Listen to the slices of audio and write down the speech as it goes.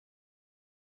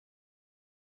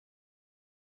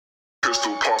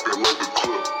Pistol pop and load the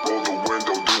clip. Roll the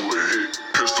window, do a hit.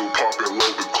 Pistol pop and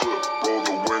load the clip. Roll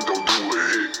the window, do a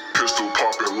hit. Pistol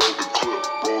pop and load the clip.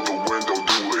 Roll the window,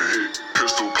 do a hit.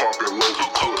 Pistol pop and load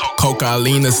the clip.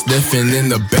 Cocaina sniffing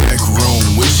in the back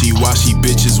room. Wishy-washy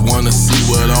bitches wanna see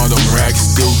what all them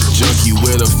racks do. Junkie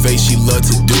with a face, she love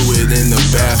to do it in the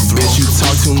bathroom. Bitch, you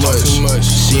talk too much.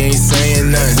 She ain't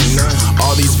saying nothing.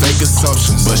 All these fake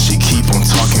assumptions, but she keep on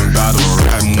talking about a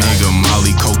rap nigga.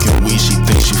 Molly, coke and weed, she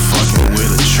thinks she fucking with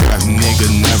a trap nigga.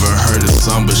 Never heard of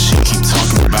some, but she keep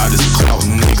talking about his clout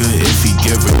nigga. If he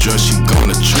give her drugs, she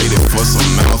gonna trade it for some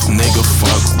mouth nigga.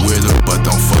 Fuck with her, but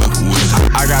don't fuck with her.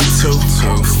 I got two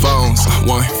phones,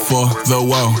 one for the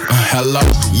woe. Hello,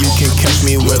 you can catch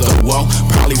me with a whoa.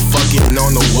 Probably fucking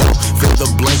on the wall. Fill the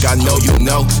blank, I know you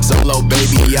know. Solo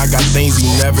baby, I got things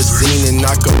you never seen, and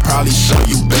I could probably show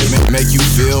you, baby. Make you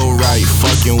feel right.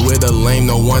 Fucking with a lame,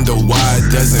 no wonder why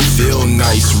it doesn't feel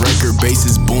nice. Record bass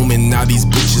is booming, now these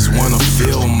bitches wanna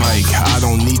feel Mike. I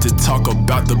don't need to talk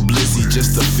about the blizzy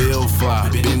just to feel fly.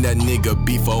 Been that nigga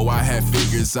before I had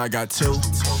figures. I got two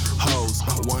hoes,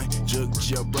 one jug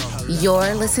bro.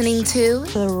 You're listening to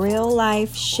The Real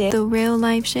Life Shit. The Real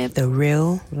Life Shit. The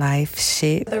Real Life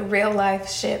Shit. The Real Life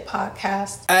Shit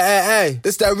podcast. Hey,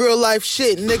 this that real life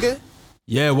shit, nigga.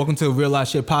 Yeah, welcome to the Real Life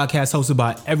Shit podcast hosted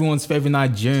by everyone's favorite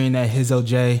Nigerian at Hizzo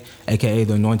J, aka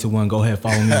the Anointed One. Go ahead,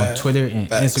 follow me on Twitter and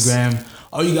Instagram.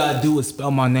 All you gotta do is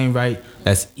spell my name right.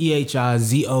 That's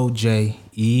EHIZOJE.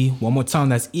 One more time,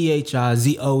 that's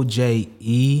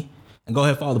EHIZOJE. And go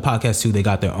ahead, follow the podcast too. They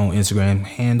got their own Instagram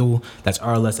handle. That's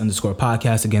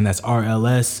RLS_podcast. Again, that's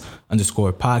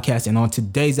RLS_podcast. And on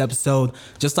today's episode,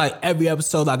 just like every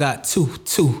episode, I got two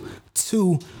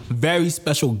very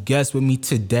special guests with me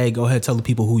today. Go ahead, tell the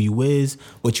people who you is,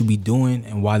 what you be doing,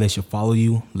 and why they should follow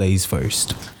you. Ladies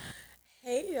first.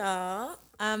 Hey y'all,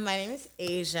 my name is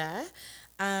Asia.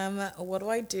 What do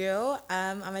I do?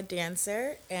 I'm a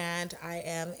dancer and I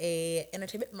am a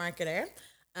entertainment marketer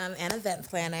and event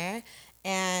planner.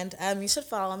 And you should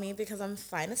follow me because I'm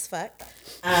fine as fuck.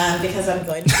 Because I'm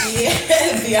going to be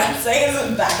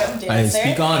Beyonce's backup dancer. Hey,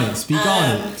 speak on it.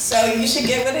 So you should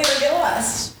get with it or get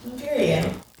lost.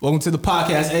 Period. Welcome to the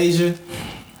podcast, Asia.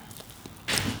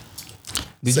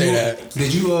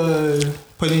 Did you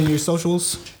put in your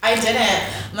socials? I didn't.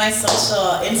 My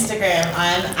social Instagram,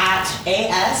 I'm at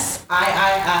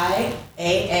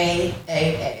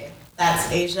ASIIIAAAA.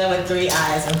 That's Asia with 3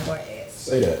 I's and 4 A's.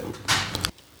 Say that.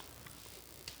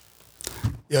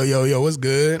 Yo, what's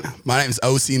good? My name is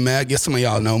OC Mac. Guess some of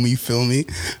y'all know me, you feel me?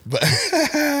 But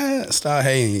stop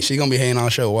hating. She gonna be hating on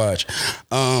show, watch.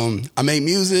 I make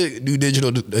music, do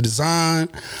digital design,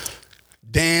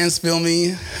 dance, feel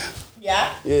me?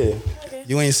 Yeah? Yeah. Okay.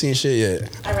 You ain't seen shit yet.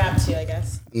 I rap too, I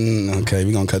guess. Okay,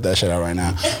 we gonna cut that shit out right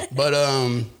now. But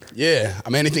yeah,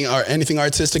 I'm anything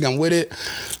artistic, I'm with it.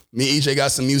 Me and EJ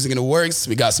got some music in the works.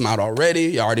 We got some out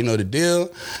already. Y'all already know the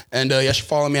deal. And y'all should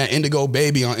follow me at Indigo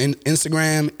Baby on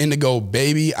Instagram. Indigo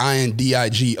Baby,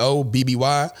 INDIGO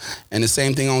BBY. And the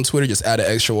same thing on Twitter. Just add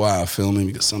an extra Y, feel me?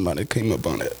 Because somebody came up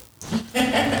on it.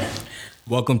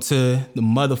 Welcome to the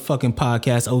motherfucking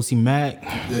podcast, OC Mac.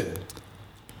 Yeah.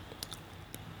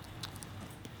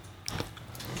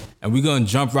 And we're gonna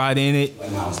jump right in it.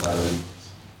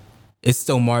 It's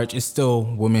still March. It's still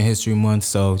Women's History Month.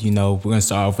 So, we're going to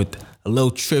start off with a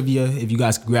little trivia. If you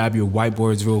guys could grab your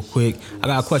whiteboards real quick. I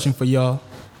got a question for y'all.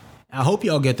 I hope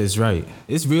y'all get this right.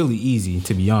 It's really easy,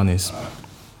 to be honest.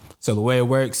 So the way it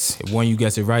works, if one of you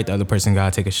gets it right, the other person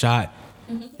got to take a shot.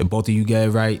 Mm-hmm. If both of you get it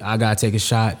right, I got to take a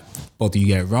shot. Both of you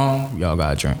get it wrong, y'all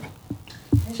got to drink.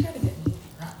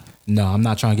 No, I'm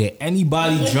not trying to get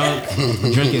anybody drunk.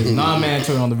 Drinking is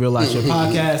non-mandatory on the Real Life Shit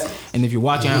podcast. And if you're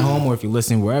watching at home or if you're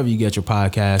listening wherever you get your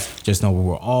podcast, just know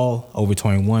we're all over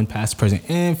 21, past, present,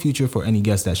 and future for any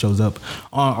guest that shows up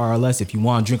on RLS. If you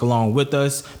want to drink along with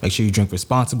us, make sure you drink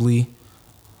responsibly.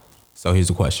 So here's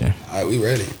the question. All right, we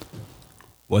ready.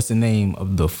 What's the name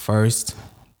of the first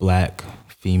black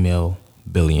female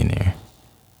billionaire?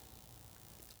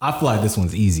 I feel like this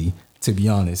one's easy, to be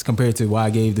honest, compared to what I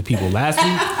gave the people last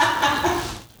week.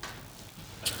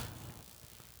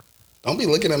 Don't be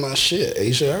looking at my shit,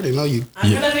 Aisha. I already know you.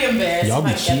 I'm going to be embarrassed Y'all if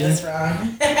I get this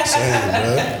wrong.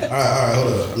 Same, bro. All right,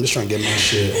 hold up. I'm just trying to get my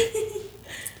shit.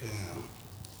 Damn.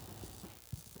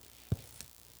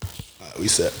 All right, we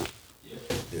set.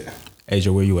 Yeah.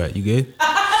 Asia, where you at? You good?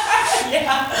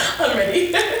 Yeah, I'm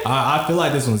ready. I feel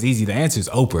like this one's easy. The answer is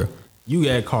Oprah. You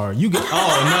get a car. You get.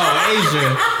 Oh no,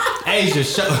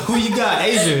 Asia, who you got?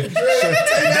 Asia,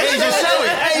 show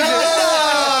it. Asia.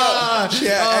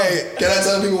 Yeah, hey, can I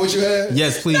tell people what you had?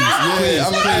 Yes, please. Don't be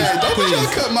trying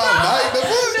to cut my mic.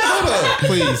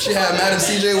 Please. She had Madam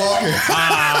C.J. Walker.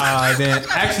 Then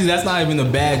actually, that's not even a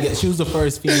bad guess. She was the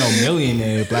first female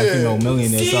millionaire, black female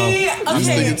millionaire. See, So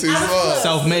okay,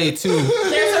 self-made too.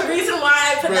 there's a reason why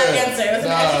I put that answer. It was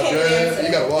an educated answer.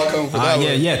 You gotta walk home for that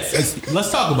one.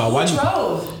 Let's talk about why you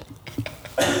Drove.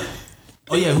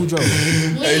 Oh yeah, who drove?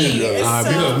 Asian drove. All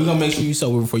right, we gonna make sure you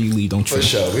sober before you leave. Don't trip. For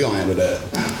sure, we gonna handle that.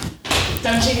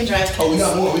 Don't chicken drive. Oh, we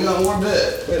got more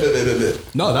bet.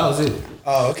 Wait. No, that was it.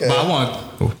 Oh, okay. But I want.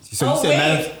 So you said,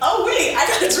 Madam. Oh wait, I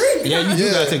got a drink. Yeah, you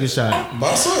do gotta take a shot.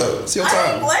 Boss up. It's your I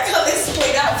time. don't like how they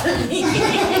split out for me.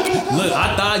 Look,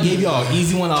 I thought I gave y'all an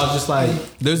easy one. I was just like,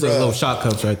 there's a little shot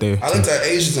cups right there. I looked at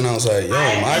Asians and I was like, yo,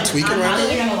 am I tweaking I'm right not now?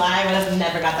 even gonna lie, but I've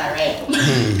never got that right.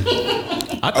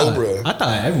 Oprah. I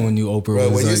thought everyone knew Oprah. Bro,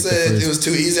 was when you like said the it first. was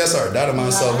too easy, I started doubting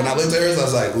myself. And I looked at hers, I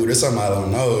was like, ooh, there's something I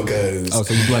don't know. Cause Oh,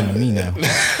 so you blaming me now?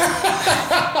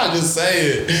 I'm just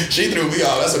saying. She threw me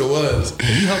off. That's what it was.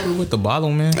 Can you help her with the bottle,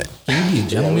 man? Can you be a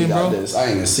gentleman, bro? This. I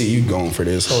ain't even see you going for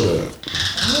this. Hold up.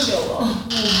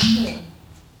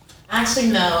 Actually,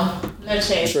 no. No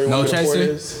chase. Sure you No want me to pour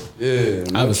chaser? this? Yeah.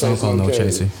 I have a song called No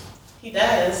Chaser. He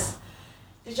does.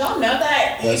 Did y'all know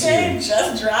that That's EJ huge.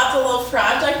 just dropped a little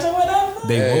project or whatever?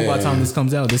 They will by the time this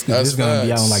comes out. This is gonna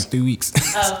be out in like 3 weeks.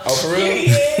 Oh, for real?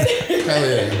 Period. Hell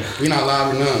yeah. We not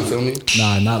live or nothing, feel me?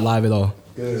 Nah, not live at all.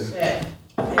 Good. Shit.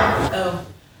 Oh.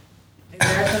 Is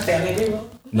there a family deal?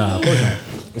 Nah, of course not.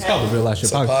 It's called the Real Life Shit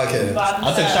It's a Podcast. podcast.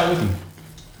 I'll take a shot with you.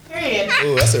 Period.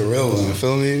 Ooh, that's a real one,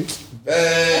 feel me?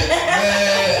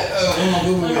 Bad.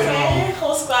 Oh, Okay.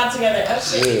 Whole squad together. Oh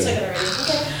shit, you Yeah. took it already.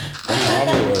 Okay.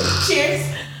 everywhere. Cheers.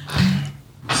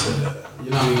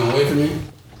 You're not even gonna wait for me?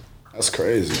 That's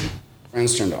crazy.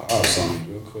 Friends turned off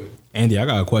something real quick. Andy, I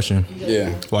got a question.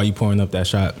 Yeah. While you pouring up that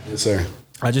shot, Yes, sir.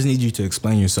 I just need you to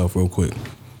explain yourself real quick.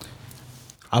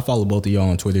 I follow both of y'all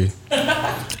on Twitter,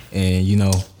 and you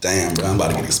know, Damn, bro, I'm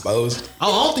about to get exposed. I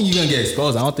don't think you're gonna get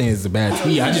exposed. I don't think it's a bad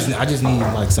tweet. I just need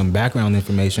like some background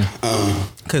information.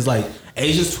 Cause like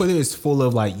Asia's Twitter is full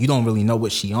of like you don't really know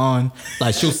what she on.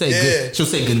 Like she'll say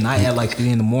good night at like 3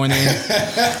 a.m.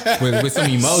 with some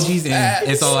emojis, and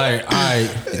it's all like, all right,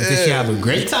 did she have a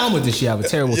great time or did she have a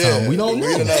terrible time? We don't know.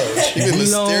 We don't know. She been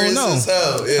mysterious as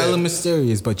hell. Yeah. Hella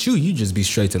mysterious, but you just be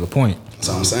straight to the point. That's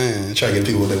what I'm saying. Try to get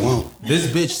people what they want. This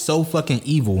bitch so fucking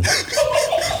evil.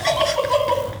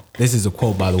 This is a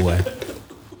quote, by the way.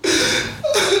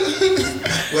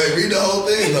 Wait, read the whole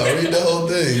thing though. Read the whole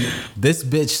thing. This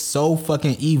bitch so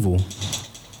fucking evil.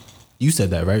 You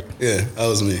said that, right? Yeah, that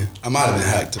was me. I might have been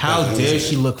hacked. How dare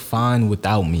she look fine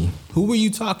without me? Who were you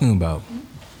talking about?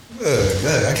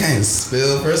 Good. I can't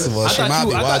spill. First of all, she might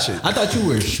be watching. I thought you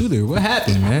were a shooter. What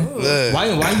happened, man? Look.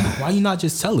 Why you not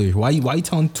just tell her? Why you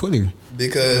telling Twitter?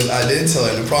 Because I did tell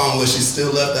her. The problem was she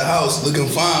still left the house looking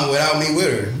fine without me with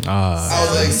her. I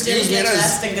was like, Did excuse you me, get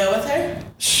dressed and go with her?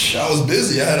 I was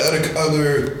busy. I had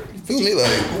other. Feel me?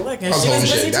 Like Look, I was she was holding busy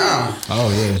shit too. down. Oh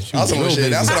yeah, she I was holding real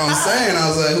shit. That's busy. what I'm saying. I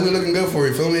was like, who be looking good for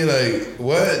you? Feel me? Like,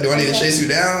 what? Do I need to chase you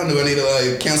down? Do I need to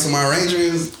like cancel my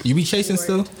arrangements? You be chasing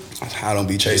still? I don't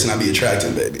be chasing. I be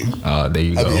attracted, baby. Oh, there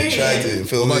you I go. be attracted.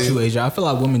 Feel What about you, me? Asia? I feel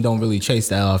like women don't really chase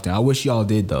that often. I wish y'all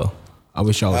did though. I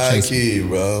wish y'all would High chase. key,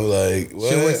 bro. Like what?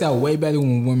 Shit works out way better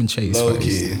when women chase. Low first.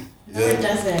 key. No, it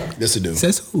doesn't. Yes, it do.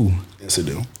 Says who? Yes, it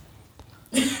do.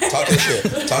 Talk your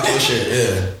shit. Talk your shit.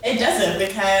 Yeah. It doesn't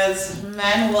because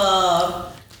men will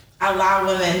allow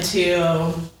women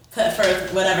to put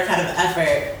forth whatever kind of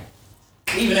effort,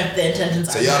 even if the intentions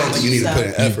are So y'all don't think you need to put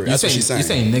in effort. That's what she's saying. You're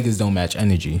saying niggas don't match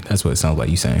energy. That's what it sounds like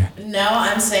you saying. No,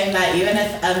 I'm saying that even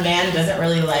if a man doesn't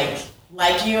really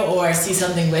like you or see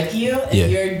something with you, if Yeah.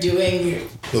 you're doing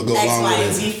He'll go X, along Y, with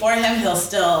and it. Z for him, he'll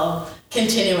still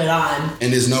continue it on.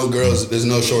 And there's no girls, there's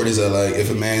no shorties that like,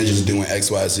 if a man is just doing X,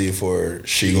 Y, Z for,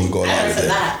 she gonna go I along never with said it.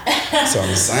 that. That's what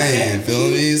I'm saying, feel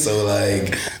me? So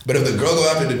like, but if the girl go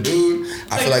after the dude,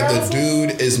 I feel like the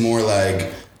dude is more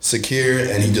like secure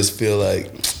and he just feel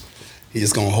like he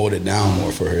just gonna hold it down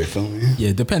more for her, feel me?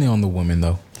 Yeah, depending on the woman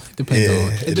though.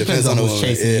 It depends on the who's woman.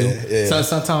 chasing you. Yeah. So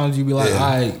sometimes you be like, Yeah. all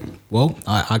right, well,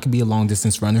 I could be a long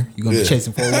distance runner. You're gonna Yeah. be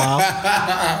chasing for a while.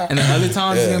 And then other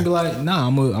times you're gonna be like, nah,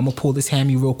 I'm gonna pull this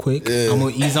hammy real quick. Yeah. I'm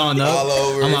gonna ease on up. All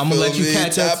over, I'm gonna let you feel me?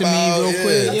 catch up to Tap me out, real yeah.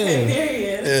 quick. Yeah.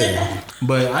 Period. Yeah.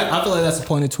 But I feel like that's the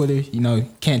point of Twitter. You know, you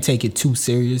can't take it too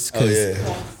serious Oh because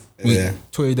yeah.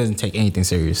 Twitter doesn't take anything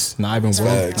serious. Not even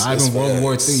facts. That's World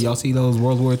War facts. III. Y'all see those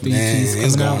World War III Man, tweets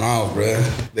it's coming going out? off, bro.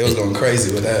 They was going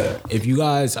crazy with that. If you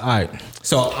guys, all right.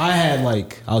 So I had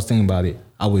I was thinking about it.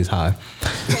 I was high.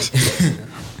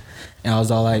 And I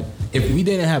was all like, if we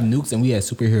didn't have nukes and we had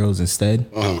superheroes instead,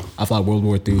 I thought World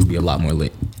War III would be a lot more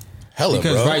lit. Hella,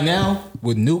 because bro. right now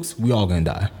with nukes, we all gonna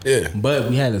die. Yeah. But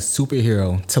we had a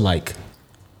superhero to like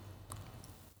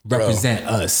represent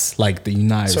us, like the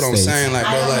United That's what I'm States. saying. Like,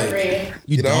 I bro, don't like, agree.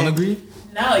 You don't agree?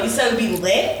 No, you said it'd be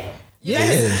lit. Yeah.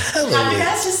 Have you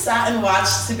guys just sat and watched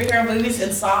superhero movies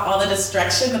and saw all the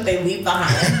destruction that they leave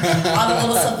behind? All the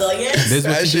little civilians? This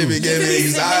what that you shit do. be You giving could me be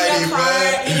sitting in anxiety, your car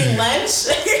bro. eating lunch.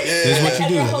 This is what you And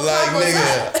do. your whole Like, car blows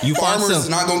nigga, up. You find farmers some- is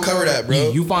not gonna cover that,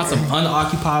 bro. You find some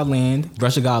unoccupied land.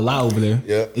 Russia got a lot over there.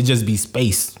 Yeah. It just be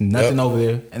space, nothing Yep. over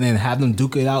there, and then have them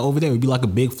duke it out over there. It'd be like a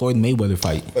big Floyd Mayweather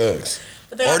fight. Facts.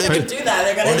 But they're not Or going they to do that.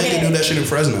 They're Or going to they can do that shit in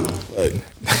Fresno. Like,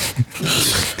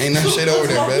 ain't that shit over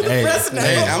there, bro. Hey,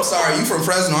 Hey, I'm sorry. You from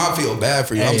Fresno? I feel bad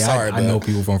for you. I'm Hey, sorry, I know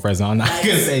people from Fresno. I'm not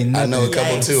gonna say I nothing. know a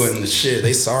couple Yikes. too, and shit,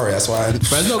 they sorry. That's why.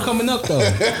 Fresno coming up though.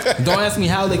 Don't ask me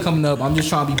how they coming up. I'm just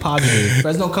trying to be positive.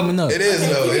 Fresno coming up. It is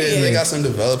though. It is. They got some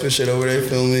developing shit over there.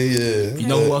 Feel me? Yeah. You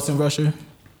know who else in Russia?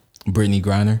 Brittany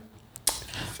Griner.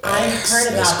 I heard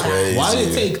about That's that. crazy. Why did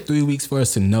it take 3 weeks for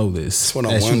us to know this? That's what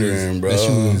I'm That she wondering, was- bro. That she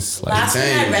was like, Last thing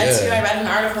I Dang, read yeah. too, I read an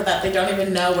article that they don't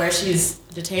even know where she's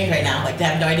detained right now. Like they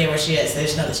have no idea where she is. They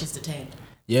just know that she's detained.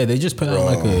 yeah, they just put out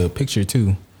like a picture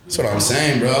too. That's what I'm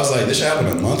saying, bro. I was like, this shit happened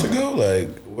a month ago.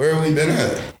 Like, where have we been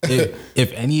at?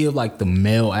 If any of like the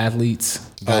male athletes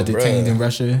got Oh, detained bruh. in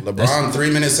Russia, LeBron 3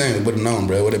 minutes in would have known,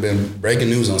 bro. Would have been breaking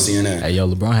news on CNN. hey yo,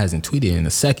 LeBron hasn't tweeted in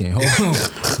a second. Hold on.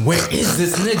 Where is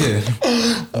this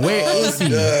nigga? Where is he?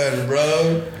 God,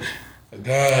 bro.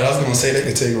 God, I was gonna say they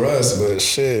could take Russ, but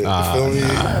shit, you feel me?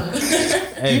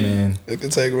 Hey man, They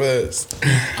could take Russ.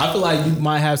 I feel like you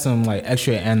might have some like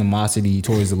extra animosity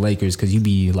towards the Lakers because you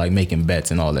be like making bets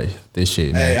and all that this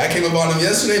shit, man. Hey, I came up on them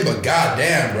yesterday, but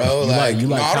goddamn, bro. like- you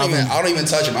no, like I Calvin- don't even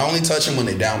touch them. I only touch them when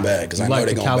they down bad because I know like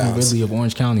they the gonna Calvin bounce. Ridley of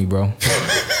Orange County, bro.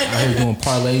 Out here doing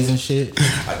parlays and shit.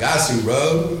 I got you,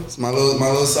 bro. It's my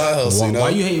little side hustle. Why, You know? why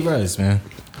you hate Russ, man?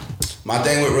 My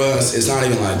thing with Russ, it's not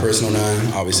even like personal,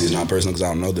 none. Obviously, it's not personal because I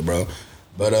don't know the bro.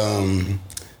 But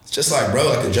it's just like, bro,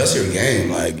 like adjust your game.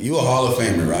 Like you a Hall of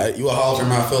Famer, right? You a Hall of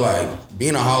Famer. I feel like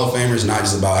being a Hall of Famer is not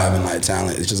just about having like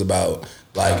talent. It's just about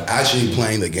like actually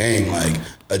playing the game. Like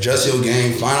adjust your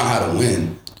game, find out how to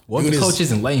win. What if the coach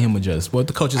isn't letting him adjust? What if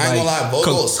the coach is I ain't like, gonna lie,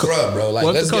 Vogel scrub, bro. Like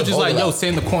what if let's the coach get is like, Vogel yo, out. stay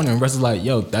in the corner, and Russ is like,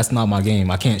 yo, that's not my game.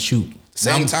 I can't shoot.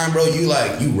 Same time, bro, you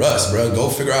Russ, bro. Go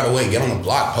figure out a way. Get on the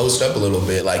block, post up a little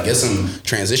bit. Like, get some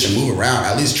transition, move around.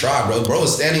 At least try, bro. Bro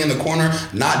is standing in the corner,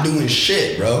 not doing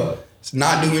shit, bro. It's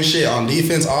not doing shit on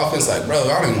defense, offense. Like, bro,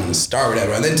 I don't even want to start with that,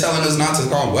 bro. And then telling us not to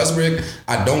call him Westbrook.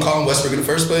 I don't call him Westbrook in the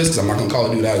first place because I'm not going to call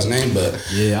a dude out his name, but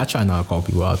Yeah, I try not to call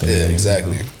people out there. yeah, man.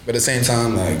 exactly. But at the same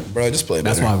time, like, bro, just play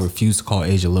That's better. why I refuse to call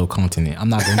Asia low continent. I'm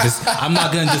not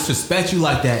gonna disrespect you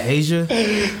like that, Asia.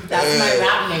 That's my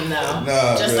rap name though.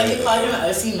 Nah, Just bro. like you call him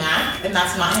OC Mac, and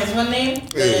that's not his real name,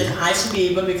 then I should be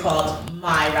able to be called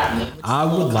my rap name. which is I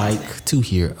Low would like to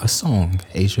hear a song,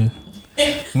 Asia.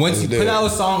 Once you do put it. out a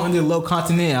song under low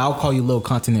continent, I'll call you low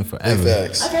continent forever.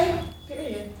 Facts. Okay,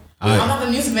 period. Alright. I'm on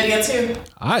the music video too.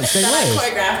 All right, say That I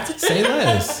less. choreographed. Say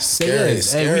less. Say Scary,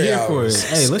 less. Hey, we scary here for it. hours.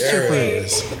 Hey, let's cheer for Scary it.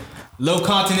 hours. Low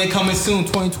continent coming soon,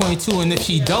 2022. And if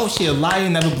she don't, she a liar.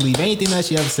 Never believe anything that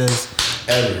she ever says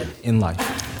Ever. in life.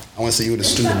 I want to see you with the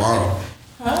stew tomorrow.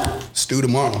 Stew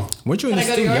tomorrow. Weren't you in Can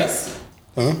the I go to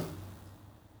studio? yours?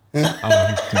 Huh?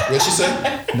 What'd she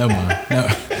say? Never mind. No.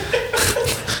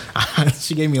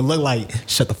 She gave me a look like,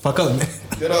 shut the fuck up, man.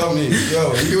 Get off me.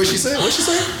 Yo, you hear what she said? What'd she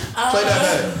say? Play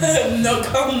that back. No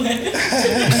comment.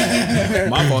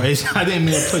 My fault, Asia. I didn't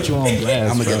mean to put you on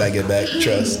blast. I'm going bro. to get back.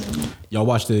 Trust. Y'all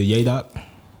watch the Ye doc?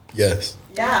 Yes.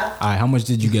 Yeah, All right, how much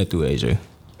did you get through, Asia?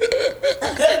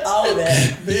 all of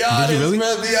it. Be honest, really?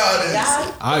 man. Be honest.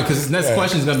 Yeah. All right, because this next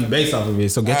question is gonna be based off of it.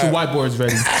 So get your whiteboards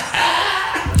ready.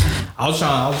 I was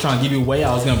trying to give you a way.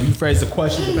 I was gonna rephrase the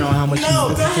question depending on how much. No,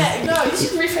 you go ahead. No, you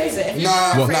should rephrase it. If you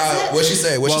Nah, rephrase nah. it- What she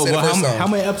say? What she say the first how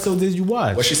song? many episodes did you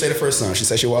watch? What she say the first song? She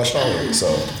said she watched all of it. So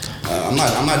I'm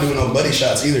not doing no buddy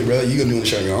shots either, bro. You gonna do the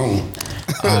show on your own.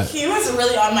 He was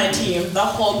really on my team the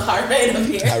whole car ride up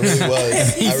here. I really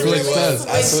was. He I really switched was.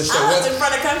 I switched I was in up.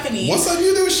 front of company. What's up?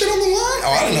 You doing shit on the line?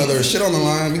 Oh, I didn't know there was shit on the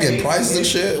line. We getting prices and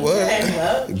shit. What? Okay,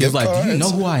 well. He was like, "Do you know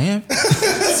who I am?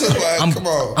 That's like, come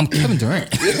on. I'm Kevin Durant."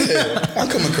 I'm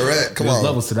coming correct. Come There's on.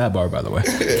 levels to that bar, by the way.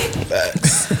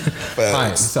 Facts. Facts. All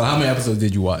right. So how many episodes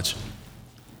did you watch?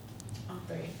 All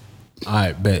three. All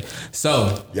right, bet.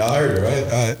 So Y'all heard it, right?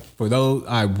 All right. for those,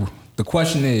 the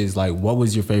question is like, what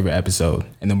was your favorite episode?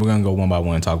 And then we're gonna go one by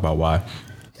one and talk about why.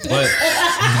 But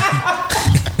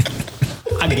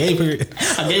I gave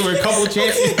her a couple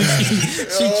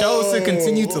chances. She chose to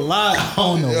continue to lie. I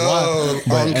don't know why.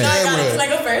 But, on hey, Can I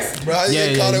camera. go first? Bro, you Yeah,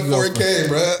 get yeah, caught you in go 4K,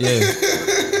 bro.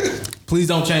 yeah. Please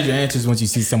don't change your answers once you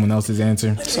see someone else's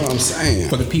answer. That's what I'm saying.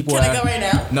 For the people Can I go right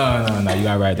now? No. You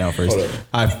gotta write it down first. Hold up.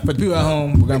 All right, for the people at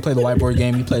home, we're gonna play the whiteboard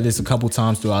game. You play this a couple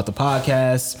times throughout the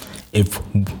podcast. If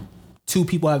 2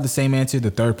 people have the same answer,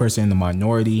 the third person in the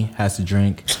minority has to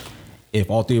drink. If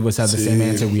all 3 of us have the same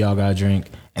answer, we all gotta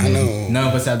drink. And if none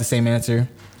of us have the same answer,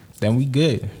 then we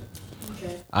good.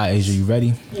 Okay. All right, Asia, you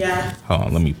ready? Yeah. Hold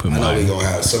on, let me put I know mine.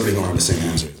 somebody gonna have the same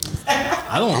answer.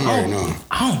 I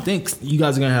don't think you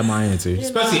guys are gonna have my answer,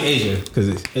 especially Asia, because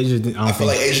Asia. I feel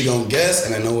like Asia gonna guess,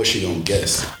 and I know what she gonna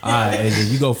guess. All right, Asia,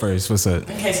 you go first. What's up?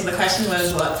 Okay, so the question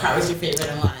was, what part was your favorite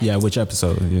and why? Yeah, which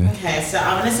episode? Yeah. Okay, so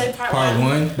I'm gonna say part Part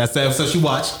 1. That's the episode she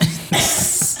watched.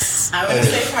 I'm gonna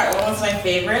say part 1 was my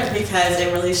favorite because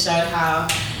it really showed how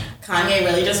Kanye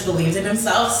really just believed in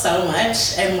himself so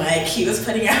much, and like he was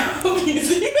putting out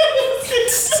music. I'm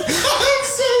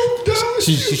so dumb.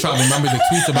 She's trying to remember the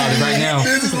tweets about it right now.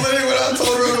 This is literally what I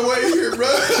told her on the way here, bro.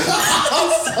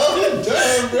 I'm so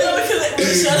dumb, bro. No, because it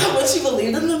really showed how much he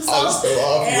believed in himself. I'm so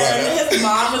off and right now. his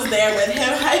mom was there with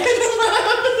him, hyping him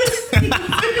up.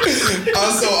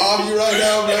 I'm so off you right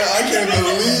now, man. I can't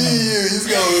believe you. He's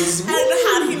going smooth. And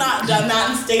had he not done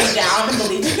that and stayed down and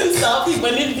believed in himself, he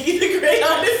wouldn't be the great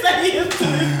artist that he is to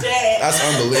this day. That's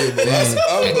unbelievable. That's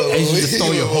unbelievable. Asia just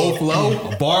stole your whole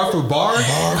flow, bar for bar.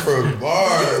 Bar for bar,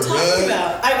 What are you talking bro.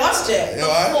 about? I watched it. Yo,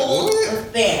 The whole what?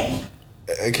 thing.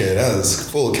 Okay, that was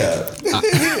full cap.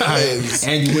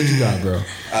 Andy, what you got, bro?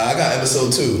 I got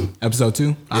episode 2. Episode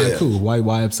 2? All right, Yeah. cool.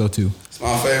 Why episode 2? It's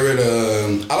my favorite.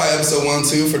 I like episode 1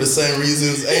 too for the same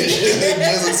reasons Asia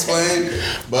just explained.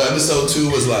 But episode 2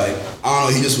 was like, I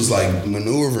don't know, he just was like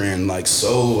maneuvering like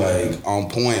so like on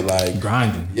point, like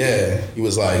Grinding. Yeah, he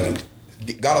was like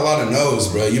got a lot of no's,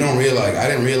 bro. You don't realize. I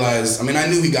didn't realize. I mean, I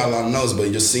knew he got a lot of no's, but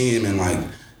you just see him in like,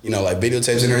 you know, like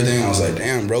videotapes and everything. I was like,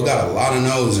 damn, bro, got a lot of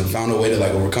no's and found a way to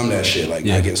like overcome that shit. Like,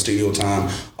 not getting studio time,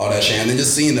 all that shit, and then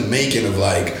just seeing the making of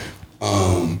like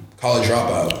College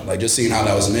Dropout, like just seeing how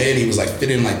that was made. He was like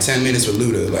fitting in like 10 minutes with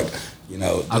Luda, like. You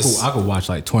know, I could watch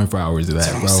like 24 hours of that,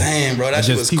 that's what bro. I'm saying, bro. That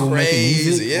shit was people making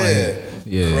crazy. music,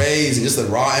 Yeah. Crazy. Just the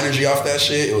raw energy off that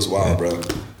shit. It was wild, bro.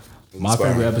 My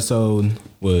favorite episode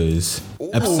was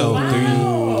episode 3.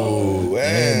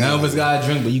 Yeah, none of us got a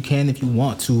drink, but you can if you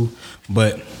want to.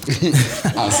 But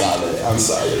I'm solid.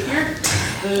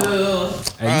 Ooh.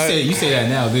 you say that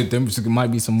now. There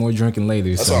might be some more drinking later.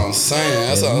 That's so. what I'm saying.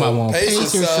 That's you might all. wanna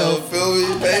Pace yourself. Feel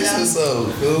me? Pace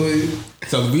yourself. Feel me?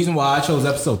 So the reason why I chose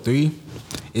episode 3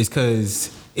 is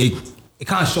because it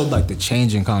kind of showed like the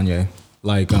change in Kanye.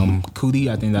 Like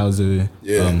Cootie, I think that was a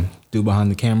dude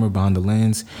behind the camera, behind the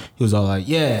lens. He was all like,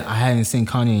 "Yeah, I hadn't seen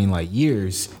Kanye in like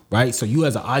years, right?" So you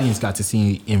as an audience got to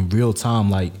see it in real time,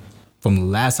 like from the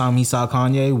last time he saw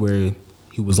Kanye, where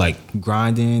he was like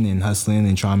grinding and hustling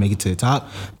and trying to make it to the top,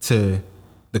 to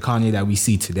the Kanye that we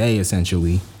see today,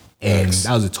 essentially. And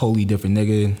that was a totally different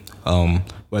nigga.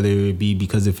 Whether it be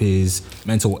because of his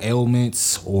mental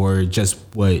ailments or just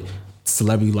what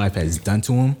celebrity life has done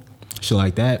to him, shit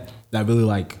like that. That really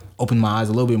like opened my eyes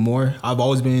a little bit more. I've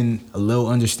always been a little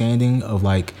understanding of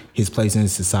like his place in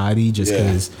society, just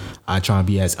because I try to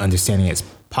be as understanding as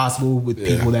possible with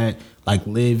people that like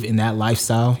live in that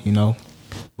lifestyle, you know.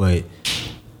 But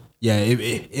yeah,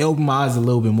 it opened my eyes a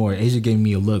little bit more. Asia gave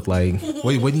me a look like,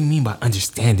 what do you mean by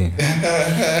understanding?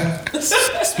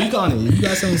 Speak on it. If you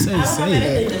got something to say,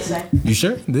 say it. You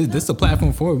sure? This is a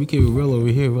platform for it. We keep it real over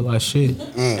here, real life shit.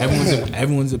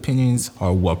 Everyone's opinions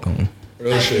are welcome.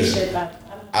 Real shit.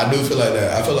 I do feel like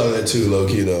that. I feel like that too, low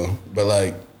key though. But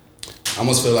like, I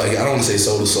almost feel like, I don't want to say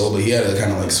soul to soul, but he had to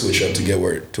kind of like switch up to get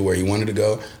where he wanted to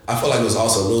go. I feel like it was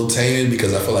also a little tainted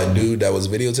because I feel like dude that was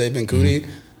videotaping Cootie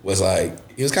was like,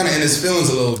 he was kind of in his feelings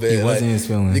a little bit. He was in his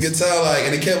feelings. You could tell, like,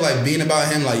 and it kept like being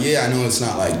about him. Like, yeah, I know it's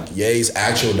not like Ye's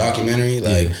actual documentary.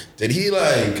 Like, did he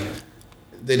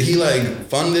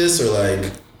fund this, or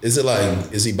like,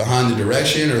 is he behind the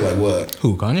direction, or like what?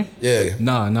 Who, Kanye? Yeah.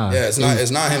 Nah. Yeah, it's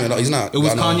not him at all. He's not. It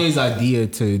was Kanye's idea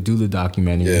to do the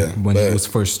documentary when it was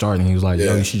first starting. He was like,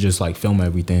 yo, you should just like film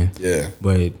everything. Yeah.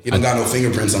 But he don't got no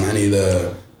fingerprints on any of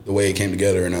the way it came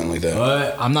together or nothing like that.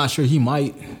 But I'm not sure. He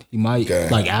might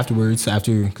like afterwards,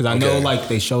 because I know like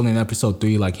they showed in episode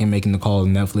 3 like him making the call to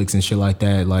Netflix and shit like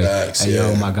that. Like, hey,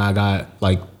 yo, my guy got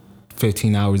like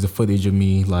 15 hours of footage of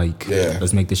me. Like,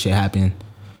 let's make this shit happen.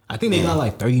 I think they got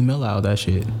like 30 mil out of that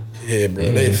shit. Yeah, bro,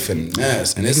 they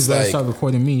finesse. And it's like, start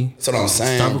recording me. That's what I'm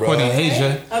saying, start recording bro.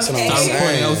 Asia. That's what I'm start saying.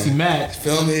 recording LC Matt.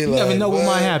 Feel me? You never know what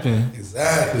might happen.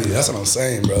 Exactly. That's what I'm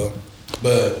saying, bro.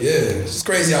 But yeah, it's just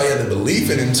crazy how he had the belief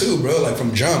in him too, bro. Like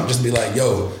from jump, just be like,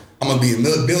 yo, I'm gonna be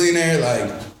a billionaire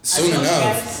like soon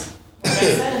enough.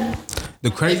 The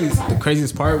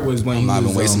craziest part was when I'm he not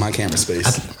was even wasting my camera space.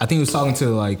 I think he was talking to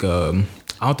like I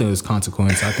don't think it was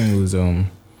Consequence. I think it was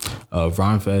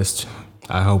Ron Fest.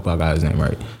 I hope I got his name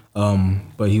right.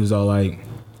 But he was all like,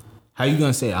 "How you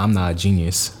gonna say I'm not a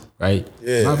genius?" Right?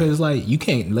 Yeah. Ron Fest was like, "You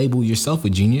can't label yourself a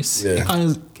genius."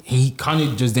 Yeah. He kind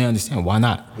of just didn't understand why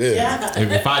not. Yeah.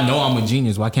 If I know I'm a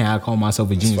genius, why can't I call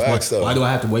myself a genius? Facts, Why do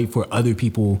I have to wait for other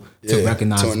people to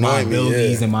recognize my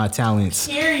abilities and my talents?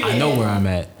 I know where I'm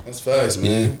at. That's facts,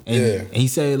 man. And he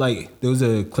said like there was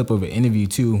a clip of an interview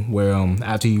too where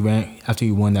after he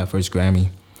won that first Grammy,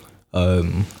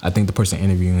 I think the person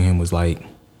interviewing him was like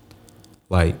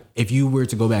if you were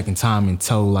to go back in time and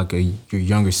tell like your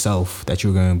younger self that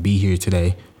you were gonna be here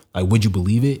today, like would you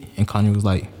believe it? And Kanye was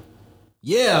like,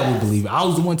 yeah, I would believe it. I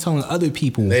was the one telling other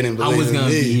people I was gonna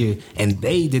be here, and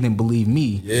they didn't believe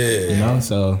me. Yeah, you know.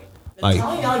 So like,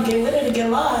 telling y'all get with it or get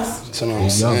lost. That's what I'm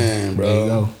saying, bro. There you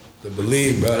go. The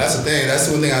belief, bro. That's the thing. That's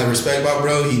the one thing I respect about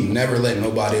bro. He never let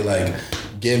nobody like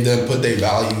put their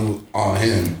value on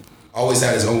him. Always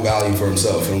had his own value for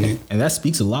himself. Feel me? And that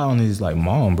speaks a lot on his like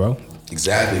mom, bro.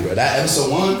 Exactly, bro. That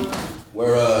episode 1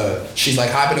 where she's like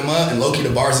hyping him up and low-key the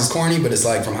bars is corny, but it's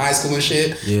like from high school and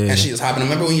shit. Yeah. And she was hyping him.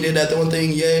 Remember when he did that one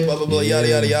thing? Yeah, blah, blah, blah, yada,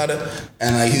 yada, yada.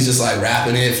 And like he's just like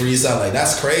rapping it, freestyle. Like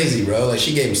that's crazy, bro. Like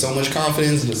she gave him so much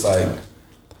confidence. Just like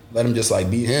let him just like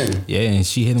be him. Yeah, and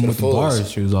she hit him with the bars.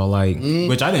 She was all like,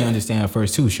 which I didn't understand at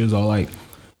first too. She was all like,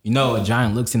 you know, a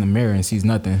giant looks in the mirror and sees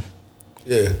nothing.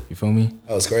 Yeah. You feel me?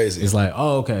 That was crazy. It's like,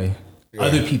 oh, okay. Yeah.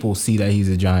 Other people see that he's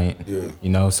a giant. Yeah. You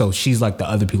know, so she's like the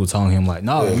other people telling him like,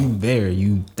 no, you there,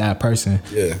 you that person.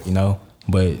 Yeah. You know,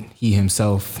 but he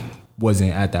himself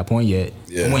wasn't at that point yet.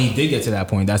 Yeah. And when he did get to that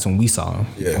point, that's when we saw him.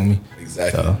 Yeah. You feel me?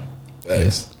 Exactly. So,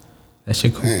 that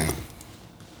shit cool. Damn.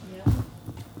 Yeah.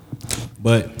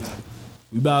 But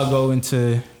we about to go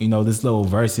into, you know, this little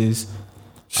verses.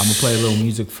 I'm gonna play a little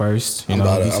music first, you know,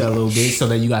 reset a little bit so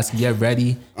that you guys can get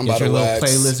ready. Get your little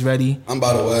playlist ready. I'm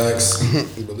about to wax.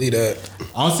 You believe that?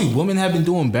 Honestly, women have been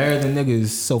doing better than niggas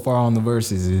so far on the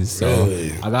verses. So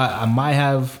really? I might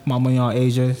have my money on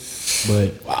Asia,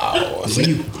 but wow,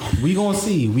 we gonna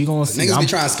see. We gonna see. Niggas be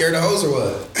trying to scare the hoes or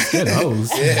what? Scare the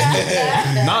hoes?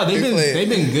 Yeah. Nah, they've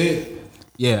been good.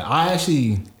 Yeah, I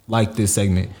actually like this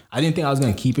segment. I didn't think I was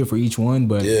gonna keep it for each one,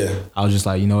 but I was just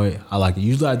like, you know what, I like it.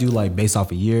 Usually I do like based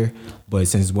off a year, but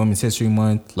since Women's History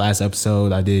Month, last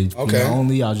episode I did female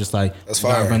only. I was just like, I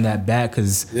gotta run that back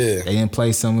because they didn't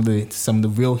play some of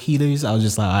the real heaters. I was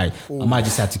just like, all right, I might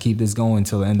just have to keep this going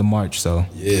until the end of March. So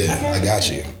yeah, I got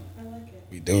you.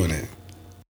 We doing it.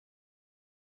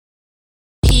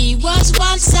 He was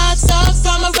once a thug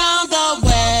from around the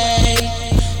way.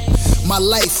 My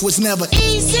life was never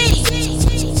easy.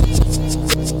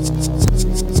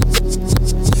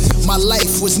 My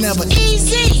life was never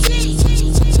easy.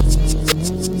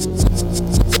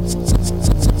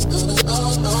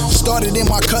 Started in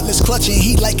my cutlass, clutching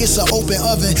heat like it's an open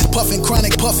oven. Puffing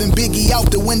chronic, puffing Biggie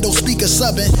out the window, speaker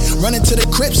subbing. Running to the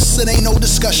crypts, it ain't no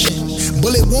discussion.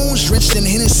 Bullet wounds drenched in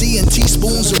Hennessy and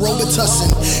teaspoons of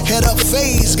Robitussin. Head up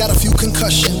phase, got a few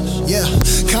concussion. Yeah,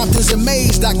 Compton's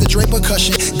amazed, Dr. Dre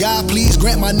percussion. God, please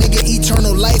grant my nigga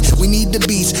eternal life. We need the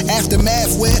beats.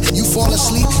 Aftermath where you fall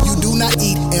asleep, you do not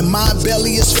eat. And my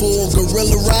belly is full.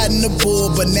 Gorilla riding the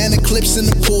bull, banana clips in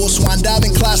the pool. Swan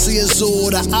diving, classy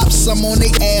Azul. The ops, I'm on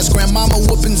they ass. Grandmama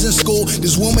whoopings in school.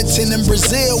 There's Wilmington in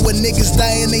Brazil where niggas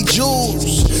dying they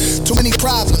jewels. Too many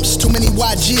problems, too many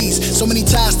YGs. So many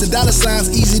ties to dollar signs,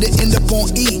 easy to end up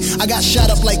on E. I got shot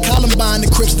up like Columbine,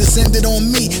 the Crips descended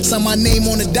on me. Signed my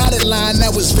name on the dotted line,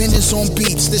 that was vengeance on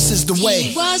beats. This is the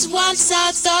way. He was once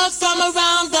a thug from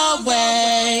around the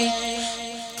way.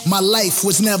 My life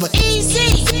was never easy.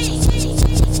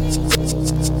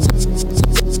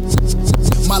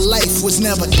 My life was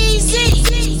never easy.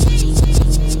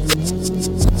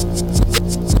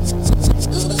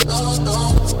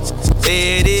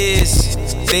 There it is,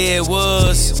 there it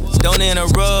was. Don't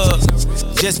interrupt,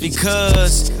 just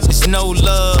because it's no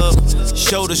love.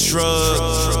 Shoulder shrug.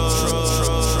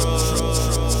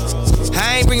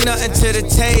 I ain't bring nothing to the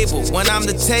table when I'm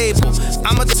the table.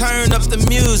 I'ma turn up the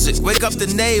music, wake up the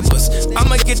neighbors.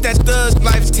 I'ma get that thug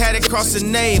life tatted across the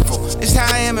navel. It's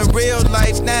how I am in real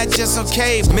life, not just on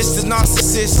cable. Mr.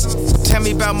 Narcissist, tell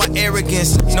me about my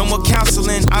arrogance. No more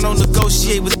counseling, I don't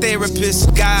negotiate with therapists.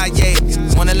 God, yeah,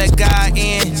 wanna let God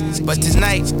in. But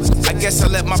tonight, I guess I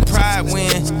let my pride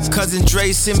win. Cousin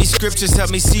Dre send me scriptures, help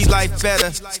me see life better.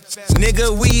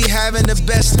 Nigga, we having the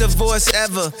best divorce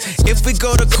ever. If we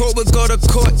go to court, we'll go to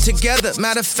court together.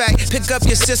 Matter of fact, pick up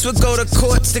your sis, we'll go to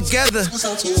courts together.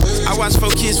 I watch 4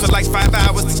 kids for like 5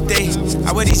 hours a day.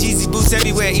 I wear these Yeezy boots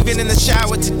everywhere, even in the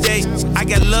shower today. I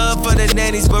got love for the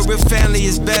nannies, but real family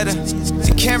is better.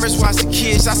 The cameras watch the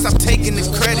kids, I stop taking the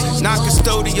credit. Not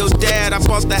custodial dad, I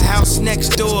bought the house next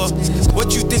door.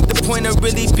 What you think the point of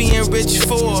really being rich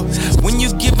for? When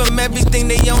you give them everything,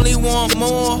 they only want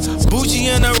more. Bougie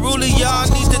and a ruler, y'all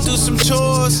need to do some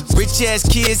chores. Rich ass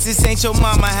kids, this ain't your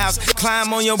mama house.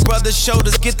 Climb on your brother's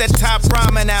shoulders, get that top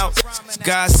ramen out.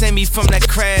 God sent me from that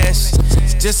crash,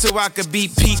 just so I could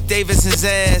beat Pete Davidson's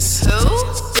ass.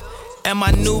 Who? And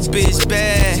my new bitch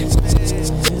bad.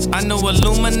 I know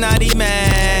Illuminati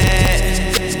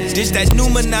mad. This that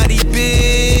Numinati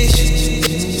bitch.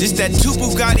 This that two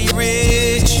Bugatti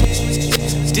rich.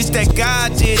 This that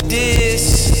God did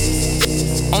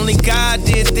this. Only God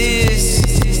did this.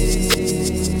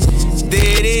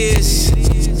 There it is.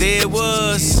 There it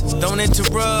was. Don't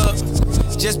interrupt.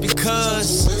 Just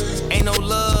because ain't no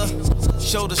love.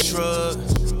 Shoulder shrug.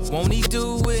 Won't he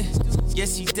do it?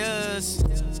 Yes, he does.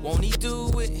 Won't he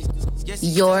do it? Yes,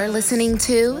 You're listening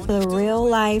to The Real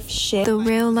Life Shit. The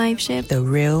Real Life Shit. The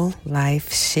Real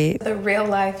Life Shit. The Real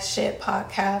Life Shit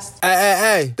podcast.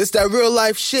 Hey, this that real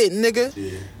life shit, nigga.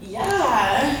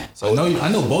 Yeah. So I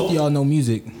know both of y'all know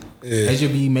music. They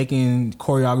should be making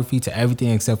choreography to everything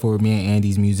except for me and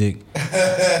Andy's music.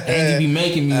 Andy be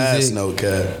making music. That's no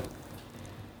cap.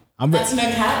 That's no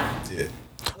cap? Yeah.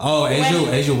 Oh,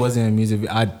 Asia wasn't in music.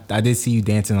 I did see you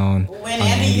dancing on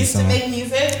Andy used to make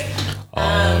music.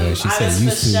 She said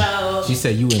you show. She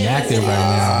said you inactive right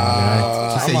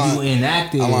now. She said you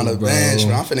inactive. I'm on the bro. bench,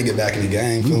 bro. I'm finna get back in the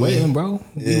game. You waiting, bro?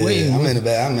 Yeah, waiting. I'm in the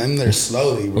back. I'm there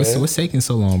slowly, bro. What's taking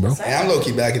so long, bro? Hey, I'm low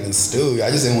key back in the studio.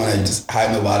 I just didn't want to just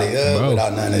hype nobody up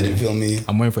without nothing. You feel me?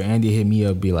 I'm waiting for Andy to hit me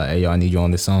up, be like, "Hey, y'all, I need you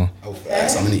on this song." Oh,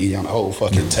 facts. I'm gonna eat you on the whole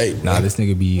fucking tape. Nah, this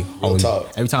nigga be always,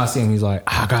 talk. every time I see him, he's like,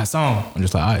 "I got a song." I'm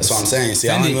just like, "All right." That's what I'm saying. See,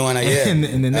 I don't even want to. Yeah.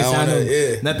 And the next time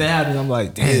nothing happens, I'm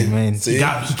like, "Damn, man, he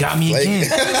got me again."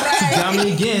 He got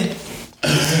me again.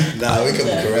 Nah, we can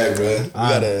be correct,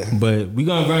 bro. But we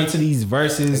gonna run into these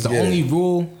verses. The only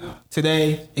rule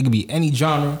today, it could be any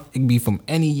genre, it can be from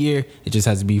any year. It just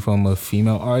has to be from a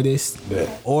female artist,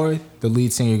 or the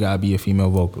lead singer gotta be a female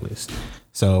vocalist.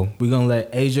 So we're gonna let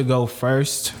Asia go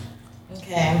first.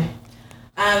 Okay.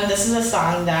 This is a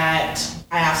song that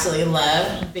I absolutely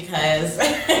love because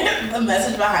the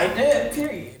message behind it,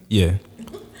 period. Yeah.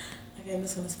 Okay, I'm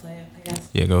just gonna play it, I guess.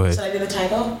 Yeah, go ahead. Should I do the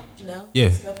title? No? Yeah.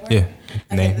 Yeah.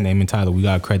 Okay. Name and title. We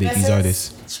gotta credit these This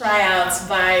artists. is Tryouts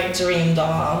by Dream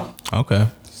Doll. Okay.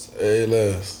 Say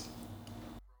less.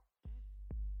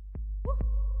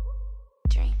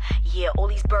 Yeah, all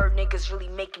these bird niggas really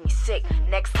making me sick.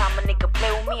 Next time a nigga play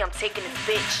with me, I'm taking his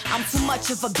bitch. I'm too much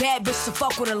of a bad bitch to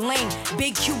fuck with a lame.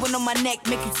 Big Cuban on my neck,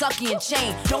 make Kentucky and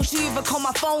chain. Don't you even call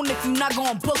my phone if you not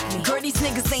gonna book me. Girl, these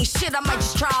niggas ain't shit, I might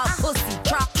just try out pussy.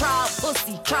 Try out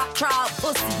pussy. Try out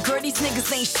pussy. Girl, these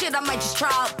niggas ain't shit, I might just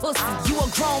try out pussy. You a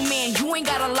grown man, you ain't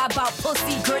gotta lie about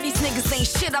pussy. Girl, these niggas ain't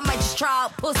shit, I might just try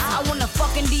out pussy. I wanna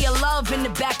fucking do your love in the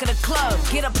back of the club.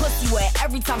 Get a pussy wet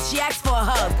every time she asks for a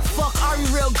hug. Fuck Ari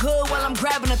real good while I'm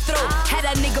grabbing her throat. Had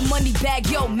that nigga money bag,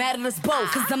 yo, mad at us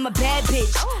both. Cause I'm a bad bitch,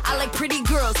 I like pretty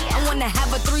girls. I wanna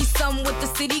have a threesome with the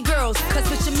city girls. Cause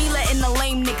with Jamila and the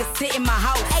lame nigga sit in my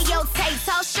house. Hey yo, Tay,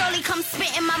 tell Shirley come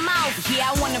spit in my mouth.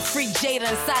 Yeah, I wanna freak Jada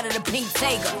inside of the pink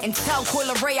Tiger. And tell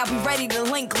Coyle Ray I'll be ready to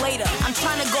link later. I'm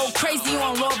tryna go crazy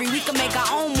on Lori, we can make our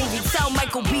own movie. Tell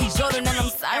Michael B. Jordan and I'm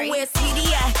sorry. Where's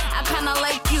sweetie at? I kinda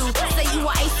like you. Say you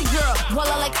an icy girl, well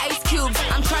I like ice cubes.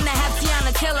 I'm tryna have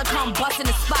Tiana Taylor come bust in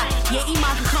the spot. Yeah,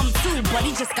 Iman can come too, but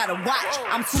he just gotta watch.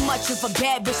 I'm too much of a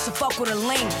bad bitch to fuck with a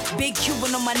lame. Big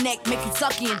Cuban on my neck, make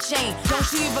Kentucky and chain. Don't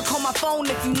you even call my phone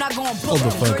if you not gonna book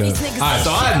the fuck up. Alright,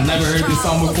 so I've never heard this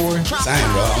song before.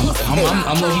 Same, bro.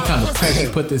 I'm low-key kind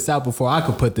of put this out before I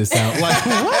could put this out. Like,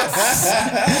 what?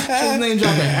 His name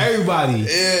dropping everybody.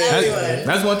 Yeah.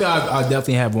 That's one thing I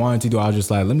definitely have wanted to do. I was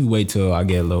just like, let me wait till I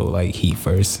get a little like heat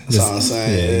first. That's what I'm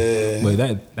saying. Yeah.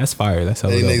 But that's fire. That's how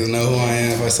they it goes. niggas know who I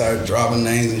am if I start dropping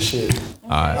names and shit.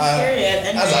 Alright. Period.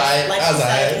 And That's alright. like you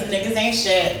said, these niggas ain't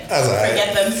shit. That's alright.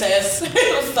 Forget them, sis.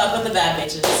 Fuck with the bad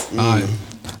bitches. Alright.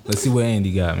 Let's see what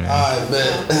Andy got, man. Alright,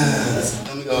 bet.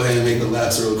 Let me go ahead and make the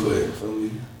laps real quick. Feel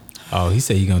me? Oh, he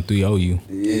said he gonna 3-0 you.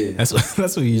 Yeah. That's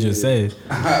what he just said.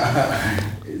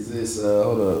 Is this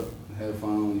hold up.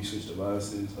 Headphone, you switch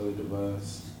devices, other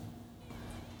device.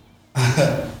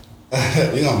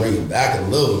 We gonna bring it back a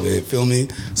little bit, feel me?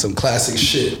 Some classic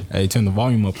shit. Hey, turn the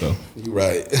volume up though. You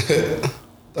right.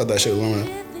 Thought that shit was warm up.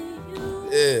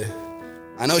 Yeah.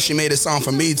 I know she made a song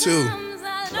for me too.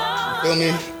 Feel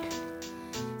me?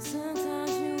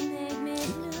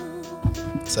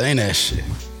 Saying that shit.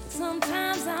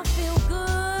 Sometimes I feel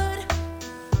good.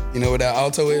 You know what that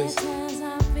alto is?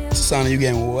 It's a sound of you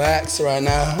getting waxed right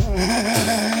now.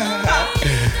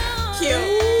 Cute.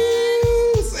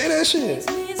 Say that shit.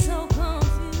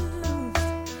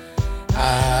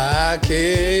 I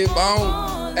keep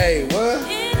on. Hey, what?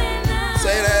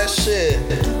 Say that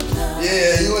shit.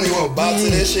 Yeah, you only want to bop to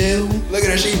this shit. Look at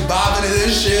her, she bopping to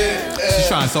this shit. She's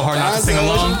trying so hard not to sing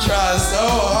along. She's trying so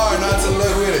hard not to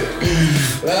look with it.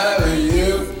 Love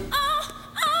you.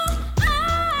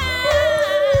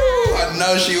 I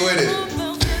know she with it.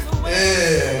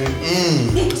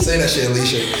 Yeah. Say that shit,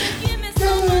 Alicia.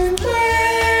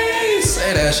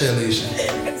 Say that shit, Alicia.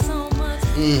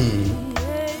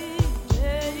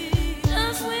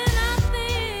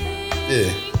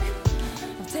 Yeah.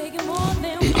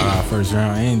 First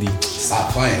round, Andy.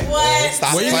 Stop playing. What?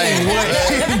 Stop playing. What?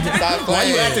 Stop playing. Why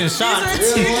you acting shocked?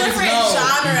 These are two different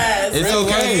genres. It's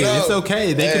okay. It's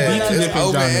okay. They could be two different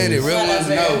open genres. Andy. Real ones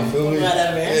know. Feel me?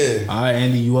 Whatever. Yeah. All right,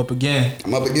 Andy, you up again?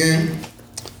 I'm up again.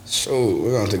 Sure,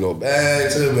 we're gonna have to go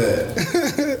back to the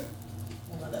bed.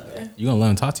 You gonna let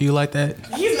him talk to you like that?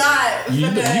 He's not. You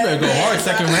better go hard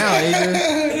second round, Asia.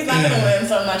 He's not gonna win,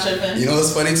 so I'm not tripping. You know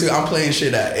what's funny too? I'm playing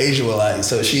shit that Asia will like,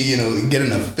 so she, getting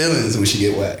the feelings when she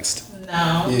get waxed.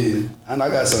 No. Yeah, and I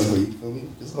got something for you. Feel me?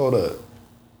 Just hold up.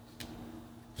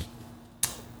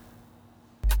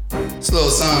 It's a little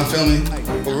song, feel me?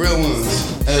 For real ones.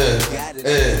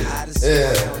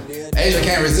 Asia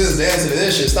can't resist the answer to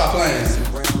this shit. Stop playing.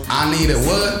 I need a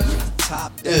what?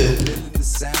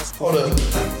 Hold up.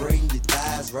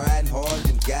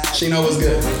 She know what's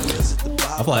good.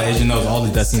 I feel like Asia knows all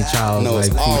the Destiny Child. Knows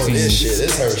like, all routines. this shit.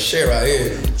 This her shit right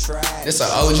here. This an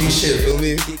OG shit, feel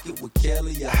me?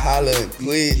 Holla,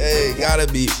 Queen, hey, gotta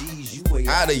be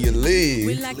out of your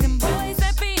league.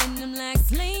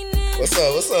 What's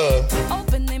up? What's up?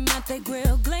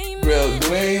 Grill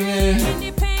gleaming.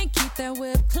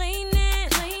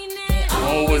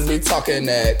 Always be talking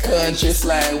that country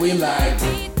slang we like.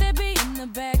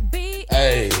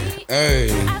 Hey, hey.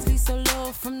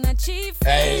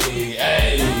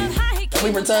 Hey. Don't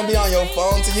we pretend to be on your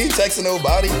phone till you ain't texting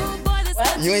nobody?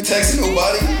 What? You ain't texting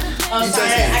nobody? Oh,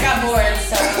 sorry. I got bored,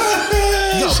 so.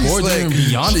 You got bored during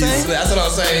Beyonce? That's what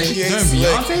I'm saying. She ain't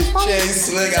slick. She ain't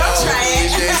slick. Don't try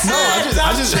it. No,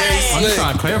 I'm just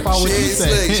trying to clarify what you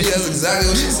said. She ain't slick. That's exactly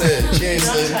what she said. She ain't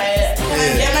Don't slick. try it. Can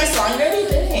I get my song ready?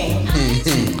 Dang.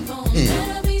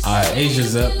 All right,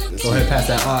 Asia's up. Go ahead, pass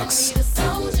that ox.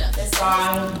 This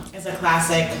song is a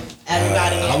classic.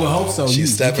 Everybody. I would hope so. You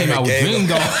came out with Dream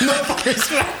Doll in the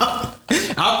first round.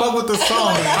 I fuck with the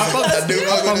song. I fuck with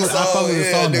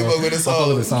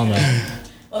the song.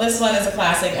 Well, this one is a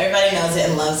classic. Everybody knows it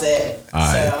and loves it. All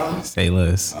right, stay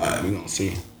list. All right, we gonna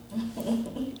see.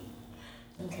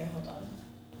 Okay, hold on.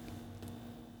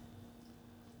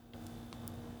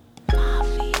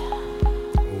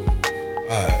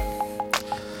 All right.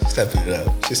 Stepping it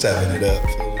up. She's stepping it up.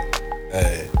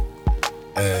 Hey.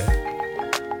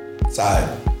 Side.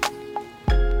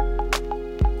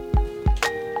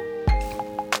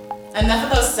 Enough of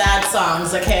those sad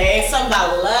songs, okay? Something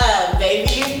about love,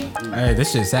 baby. Hey,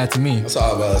 this shit's sad to me. It's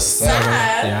all about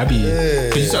sad. Yeah, I be.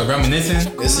 Cause you start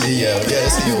reminiscing. This is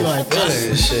your like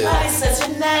feeling shit. What is such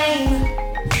a name?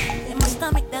 In my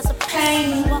stomach, there's a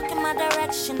pain. Walk in my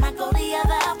direction, I go the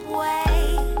other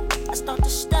way. I start to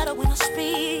stutter when I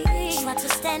speak. Try to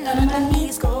stand on my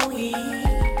knees, go weak.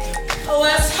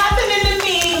 What's happening to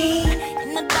me?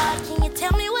 In the dark, can you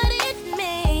tell me what it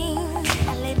means? I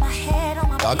lay my head on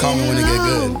my Y'all call me when it get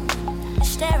good.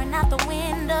 Staring out the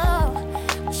window,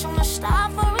 wish on a star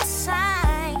for a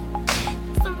sign.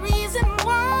 The reason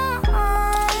why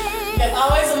You're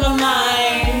always on my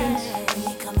mind.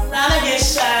 When I get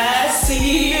shy, I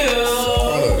see you.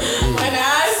 When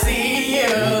I see you.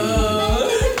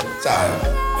 Sorry.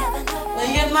 When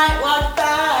you might walk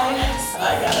by. So I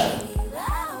gotta.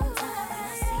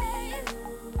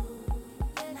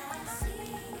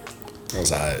 That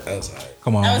was alright.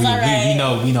 Come on, That was alright. we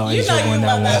know You Asia know you won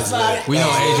love that that one. song. We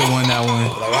know Asia won that one.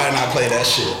 Like, why didn't I play that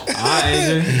shit? All right,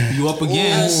 Asia, you up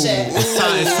again? Oh, shit. It's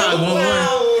tied 1-1.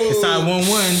 It's tied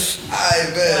 1-1.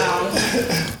 I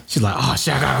bet. She's like, oh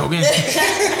shit, I gotta go again.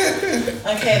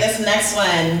 Okay, this next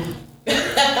one.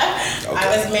 I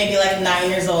was maybe like 9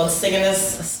 years old singing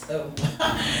this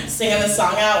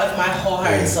song out with my whole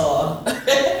heart and soul.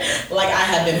 Like I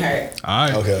had been hurt. All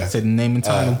right. Okay. Say the name and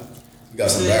title. You got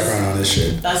some background on this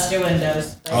shit. Dust Your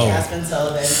Windows by Jasmine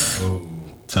Sullivan.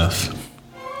 Tough.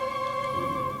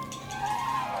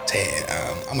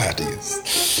 Damn, I'm gonna have to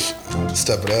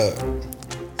step it up.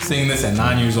 Singing this at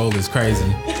 9 years old is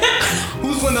crazy.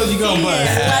 Whose windows you gonna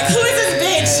bust? Like, who is this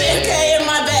bitch? Okay, in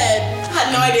my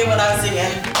have no idea what I was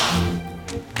singing.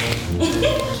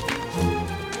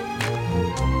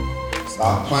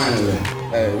 Stop playing with it.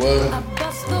 Hey, what?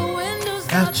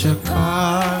 At your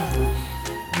car.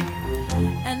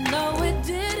 And no, it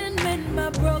didn't mend my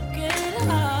broken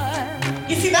heart.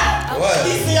 You see that? What?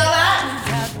 You see all that?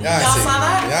 Y'all saw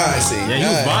that? Y'all ain't seen Yeah, you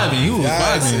was vibing. You was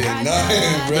vibing. Nothing,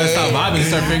 You bro. better stop vibing and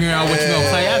start figuring out what you gonna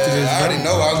play after this, I bro. already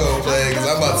know what I'm gonna play because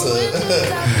I'm about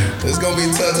to. It's gonna be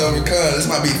touch overcome. This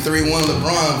might be 3-1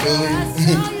 LeBron, feel me?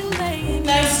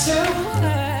 That's true.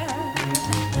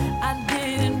 I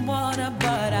didn't wanna,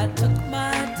 but I took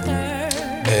my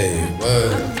turn. Hey,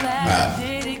 what? I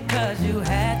did it 'cause you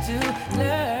had to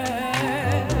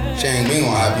learn. Shane, we ain't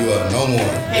gonna hype you up no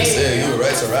more. They said you were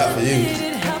right to rap for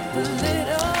you.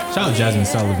 Shout out Jasmine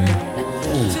Sullivan.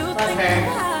 Love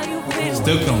her.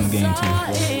 Still killing the game too.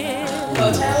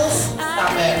 Hotels?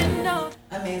 Stop it.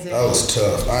 Amazing. That was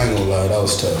tough. I ain't gonna lie, that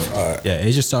was tough. All right. Yeah,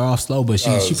 Asia started off slow, but she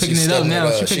picking it up now.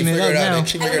 She picking it up now.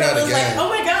 She figured out Everyone was like, again. oh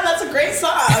my god, that's a great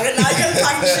song. And now you're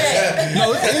talking shit.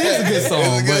 No, it is a good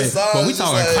song, but we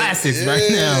talking classics right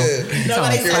now. We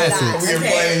talking classics. We are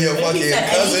playing your fucking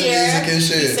cousin music and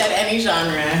shit. He said any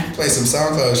genre. Play some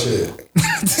SoundCloud shit.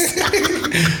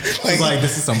 She's like,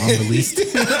 this is some unreleased.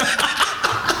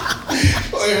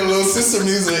 Playing a little sister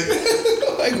music.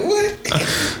 Like what?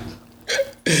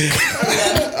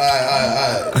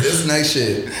 Alright. This next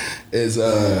shit is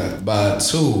by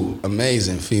two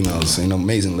amazing females,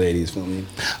 amazing ladies, feel me?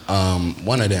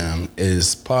 One of them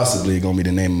is possibly gonna be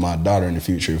the name of my daughter in the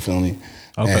future, feel me?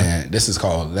 Okay. And this is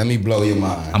called Let Me Blow Your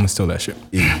Mind. I'ma steal that shit.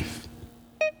 Eve.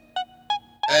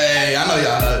 Hey, I know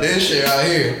y'all know this shit out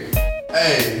here.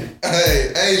 Hey,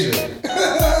 Asia.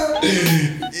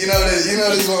 You know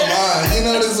this on mine. You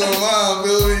know this on mine,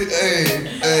 feel me?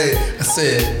 Hey.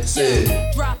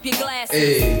 Said. Drop your glasses,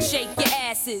 Hey. shake your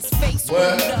asses, face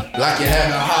What? rolled up. Like you're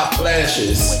having hot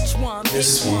flashes. Which one?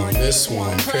 This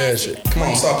one, crash it. Come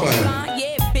on, stop playing.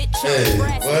 Yeah, bitch, Hey, I'm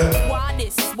brassy. what? Why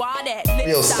this? Why that?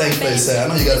 Yo, stank face at. I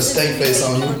know you got a stank face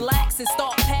on you. Relax and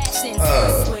start passing.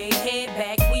 Sway head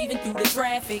back, weaving through the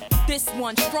traffic. This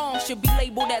one strong should be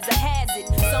labeled as a hazard.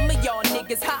 Some of y'all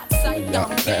niggas hot sight,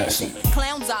 I'm dashing.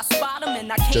 Clowns, I spot them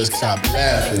and I can't Just stop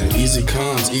laughing. Easy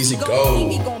comes, easy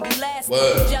goes.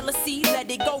 What? Jealousy, let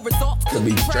it go, results Could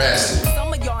be drastic.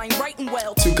 Some of y'all ain't writing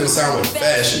well. Too concerned with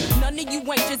fashion. None of you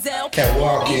ain't Giselle. Can't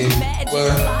walk in.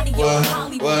 What?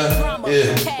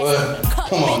 Yeah, what?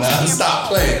 Come on now, stop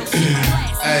playing.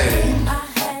 Hey.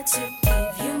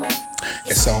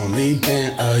 It's only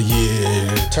been a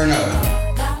year. Turn up.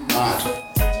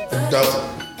 Dope.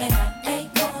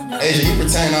 Asia, you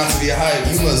pretend not to be hype.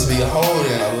 You must be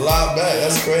holding a lot back.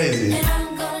 That's crazy.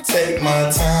 Take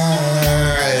my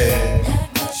time.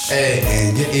 Hey,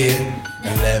 in your ear.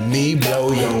 And let me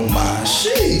blow your mind.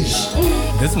 Sheesh.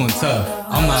 This one tough.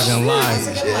 I'm not gonna lie.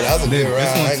 Yeah, that was a good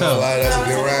round. I ain't gonna lie, that's a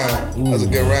good round. That was a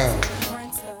good round.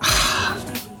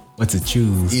 What to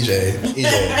choose? EJ.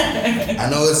 I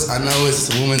know it's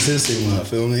Women's History Month,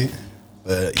 feel me?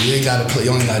 But you ain't gotta play.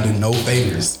 You only gotta do no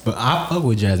favors. But I fuck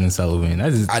with Jasmine Sullivan. I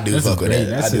do fuck with that.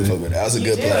 That was a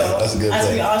good play. That's a good As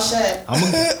play. we all should.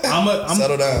 I'm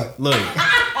settle down. Look,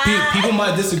 people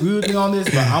might disagree with me on this,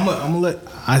 but I'm gonna let.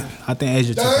 I think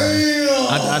Asia took that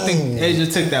one. I think Asia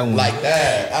took that one. Like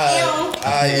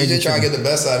that. You just trying to get the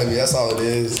best out of me. That's all it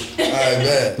is. All right,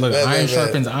 bet. Look, bet, iron bet,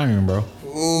 sharpens iron, bro.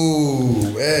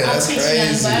 Ooh, man, that's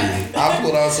crazy. I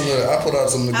pulled out some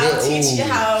of the good. I'll teach you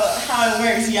how it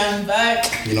works, young buck.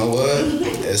 You know what?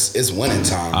 It's winning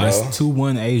time, bro. It's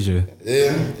 2-1 Asia.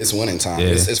 Yeah, it's winning time. Yeah.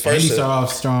 It's first. Andy started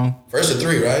off strong. First to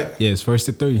 3, right? Yeah, it's first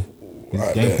to 3.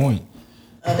 Right, game bet. point.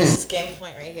 Oh, this is game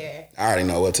point right here. I already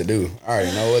know what to do.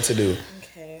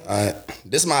 Okay. All right,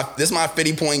 this my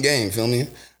 50-point game. Feel me?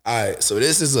 All right, so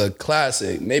this is a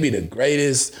classic, maybe the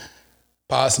greatest,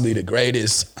 possibly the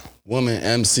greatest woman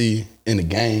MC in the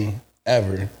game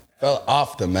ever. Fell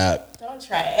off the map. Don't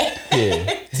try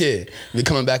it. Yeah. We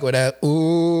coming back with that.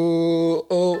 Ooh,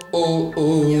 Lauryn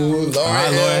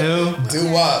Hill.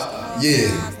 Doo-wop. Yeah.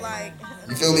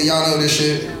 You feel me? Y'all know this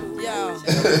shit.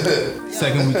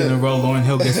 Second week in a row, Lauryn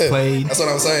Hill gets played. That's what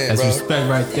I'm saying, That's bro. respect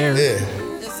right there. Yeah.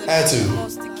 Had to.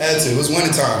 It's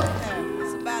winning time.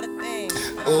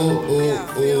 Ooh.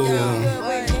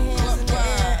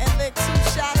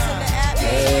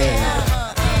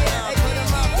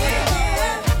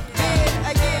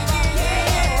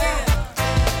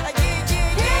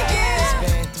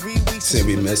 Said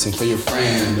be messing for your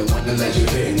friend, the one that let you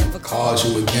hit, never called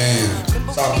you again.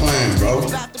 Stop playing, bro.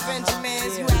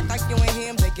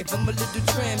 Give him a little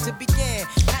trim to begin.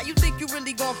 Now you think you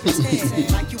really gon' pretend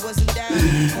like you wasn't down.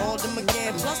 Called him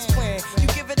again. Plus when you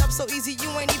give it up so easy, you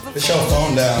ain't even. Put your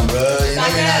phone down, bro. You know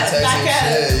you're not texting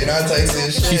shit. You're not texting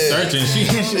shit. She's searching. She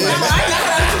like.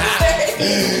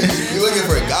 You looking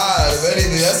for God, if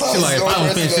anything. That's how she's like, if I don't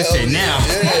finish this shit now.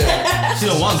 Yeah. She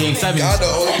don't want game 7. God the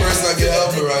only person I can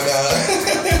help her right now.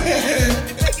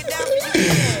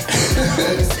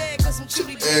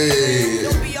 Hey.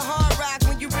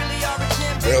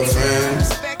 Real friends.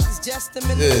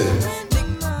 Yeah.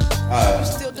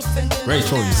 Great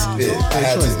choice. Yeah. Great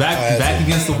choice. Back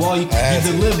against the wall, he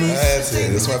delivers.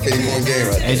 That's my favorite one game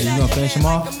right there. Hey, you gonna finish him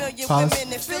off? Pause.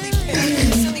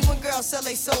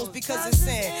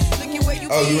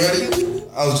 Oh, you ready?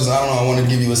 I don't know. I want to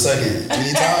give you a second.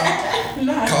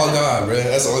 Anytime? Call God, bro.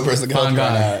 That's the only person that can help you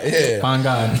right now. Yeah. Find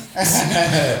God.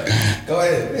 Go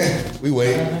ahead. We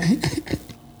wait.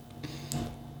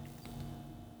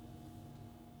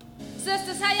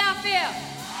 Sisters, how y'all feel?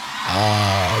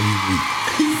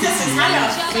 Sisters, how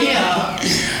y'all feel?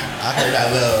 I heard that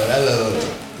little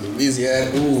Louisiana.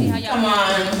 Ooh. Come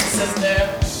on, sister.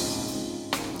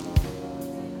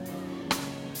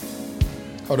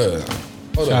 Hold up.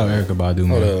 Shout out Erykah Badu, man.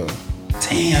 Hold up.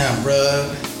 Damn, bro.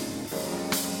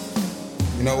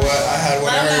 You know what? I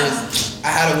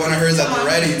had one of hers at the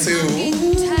ready too.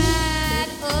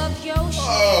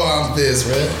 Oh, I'm pissed,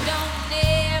 bro.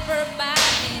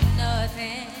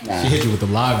 She hit you with the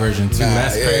live version too.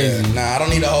 That's crazy. Nah, I don't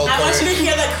need the whole. I want you to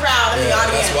hear the crowd in the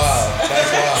audience.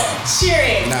 That's wild.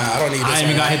 Cheering. Nah, I don't need this. I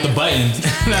ain't even gotta hit the button.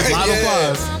 That's live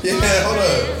applause. Yeah, hold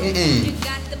up.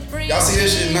 Y'all see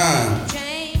this shit? Nah.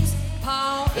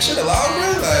 This shit allowed,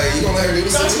 bro? Like, you gonna let her do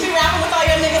this? Don't you be rapping with all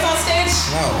your niggas on stage?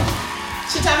 No.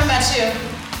 She talking about you.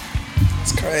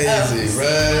 It's crazy,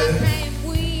 bro.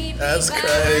 That's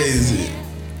crazy.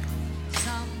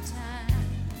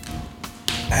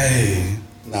 Hey.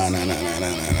 Nah.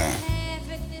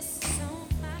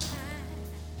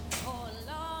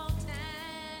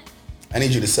 I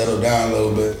need you to settle down a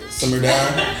little bit. Simmer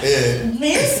down. Yeah.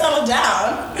 Me to settle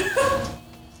down.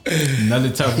 Another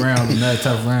tough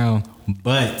round.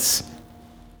 But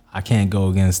I can't go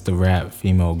against the rap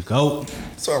female GOAT.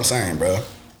 That's what I'm saying, bro.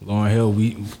 Lauryn Hill,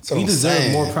 we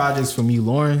deserve more projects from you,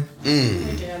 Lauryn.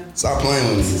 Stop playing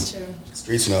with me. This is true.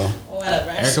 Streets know.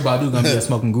 Whatever. Erykah Badu gonna be at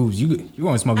Smoking Grooves. You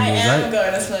going to Smoking Grooves, right? I am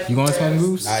going to Smoking Grooves. You going to Smoking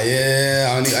Grooves?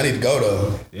 Yeah, I need to go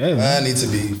though. Yeah, man. I need to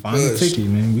be Find the ticket,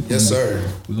 man. Yes, sir.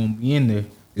 We're gonna be in there.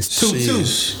 It's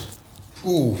 2-2.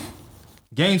 Ooh.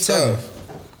 Game 7.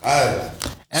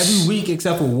 Every week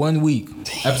except for 1 week.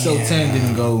 Damn. Episode 10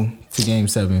 didn't go to Game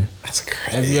 7. That's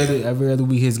crazy. Every other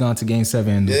week it's gone to Game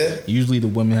 7. Yeah. Usually the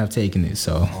women have taken it.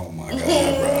 So. Oh my God,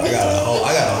 bro!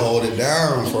 I gotta hold it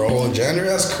down for a whole gender.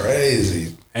 That's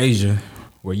crazy. Asia,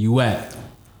 where you at?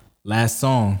 Last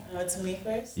song. Oh, it's me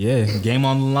first? Yeah, game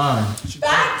on the line.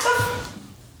 Back up.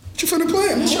 What you finna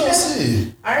play? I'm trying to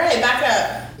see. All right, back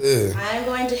up. Yeah. I'm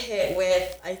going to hit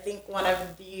with, I think, one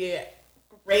of the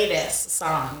greatest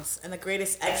songs and the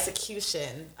greatest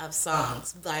execution of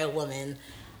songs by a woman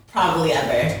probably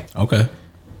ever. Okay.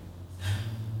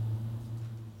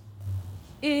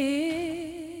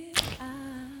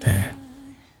 Damn.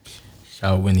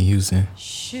 Shout out Whitney Houston.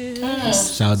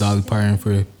 Shout out Dolly Parton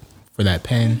for that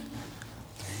pen.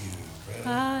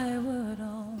 I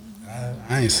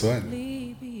ain't sweating.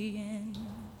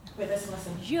 Wait,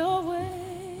 listen. Your way.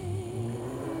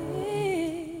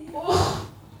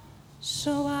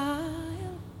 So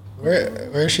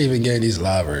Where is she even getting these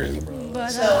live versions, bro?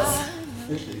 But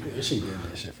Where's she getting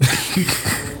this shit from?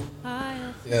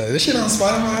 Yeah, this shit on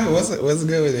Spotify? What's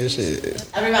good with this shit?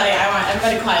 Everybody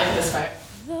quiet for this part.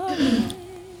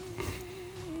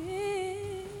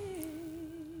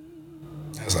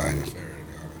 That's not even fair, to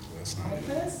be honest. That's not.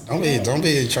 Don't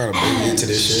be trying to bring me into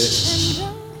this shit.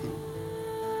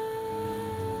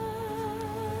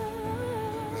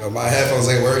 My headphones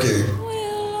ain't working.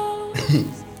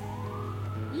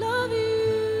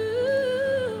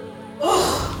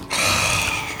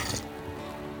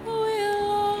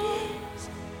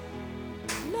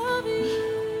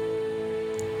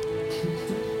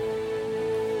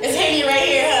 It's hanging right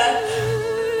here, huh?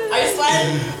 Are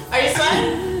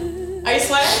you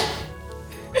sweating?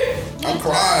 I'm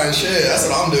crying, shit. That's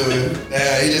what I'm doing.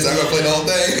 Yeah, I'm gonna play the whole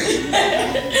thing.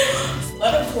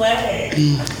 Let him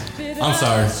play. I'm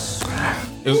sorry.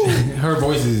 Her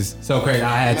voice is so crazy.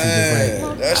 I had to just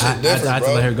like. That shit different, I had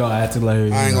to let her go. I had to let her.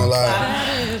 I ain't gonna lie.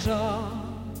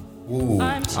 Ooh.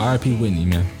 R.I.P. Whitney,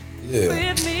 man.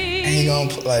 Yeah. Ain't gonna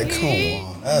come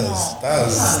on. That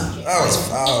was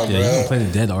foul, bro. Yeah, you gonna play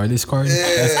the dead artist card? Yeah,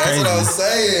 that's crazy. what I'm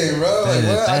saying, bro.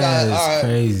 That is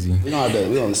crazy. We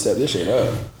don't step this shit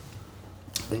up.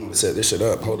 gonna set this shit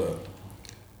up. Hold up.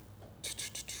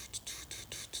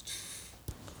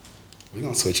 We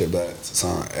gonna switch it back to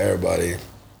song everybody.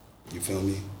 You feel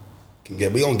me? We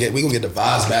gonna get the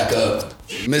vibes back up.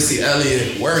 Missy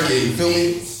Elliott, work it. You feel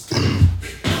me?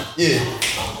 Yeah.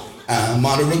 I'm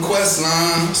on the request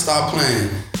line. Stop playing.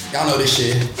 Y'all know this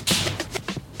shit.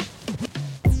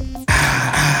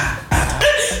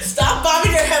 Stop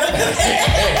bobbing your head.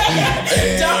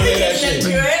 Don't be getting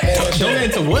into it. Don't get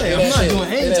into what? I'm not doing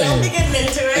anything. Don't be getting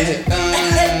into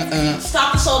it.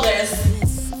 Stop the shoulders.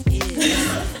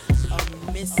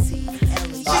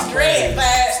 She's great,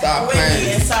 but stop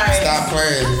playing. Sorry. Stop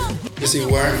playing. Missy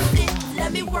work.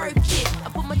 Let me work it. I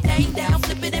put my thing down,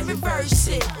 flip it and reverse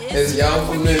it. It's y'all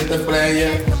from the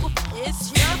player.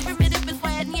 It's your primitive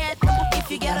plan yet. If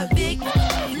you got a big,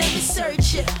 let me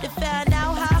search it to find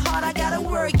out how hard I gotta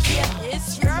work it.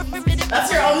 It's your primitive.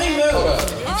 That's your only move.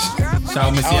 Shout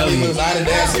out Missy Elliott. I ain't a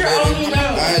dancer, baby. I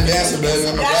ain't a dancer, baby.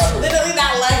 I'm a rapper. Literally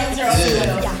that leg is your only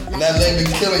move. That leg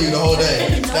been killing you the whole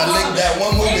day. That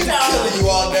one move been killing you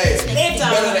all day.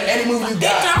 Better than any move you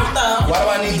got. Why do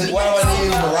I need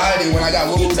variety when I got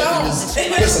moves that can just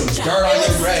put some dirt on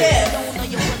your brain?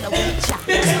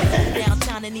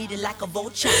 Downtown and eat it like a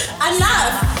vulture.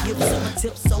 Enough. Give some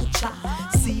tips so chop.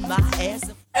 See my ass.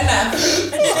 Enough.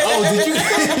 Oh, did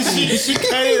you? she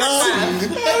cut it off.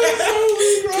 Because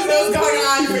it was going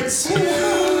on for too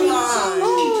long.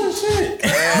 Oh shit.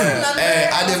 Hey,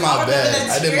 I did my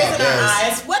best.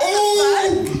 What the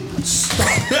fuck?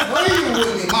 Stop playing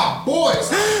with me, my boys.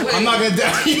 I'm not gonna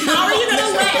die. How are you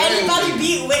gonna let anybody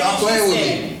beat Whitney? Stop playing with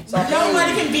me.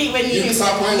 Nobody can beat Whitney. You can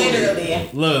stop playing with me.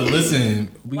 Literally. Look,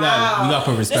 listen, we got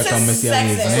put respect on Missy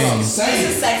Elliott's name. This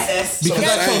is sexist. Because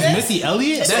I chose Missy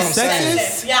Elliott? That's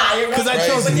sexist? Yeah, you're because I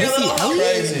chose Missy Crazy.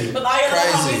 Elliott? With all your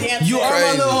little homies answering. You are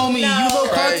my little homie. You little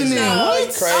continent. What?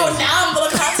 Crazy. Oh, now I'm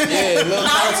little continent. Yeah, little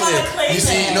continent. You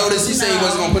see, notice he said he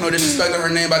wasn't gonna put no disrespect on her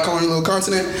name by calling her little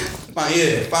continent.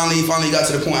 Yeah, finally got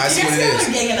to the point. I see what it is.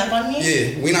 You're ganging up on me?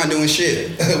 Yeah, we not doing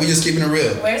shit. We just keeping it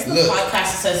real. Where's the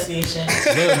podcast association?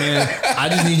 Look, man, I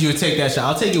just need you to take that shot.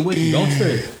 I'll take it with you. Don't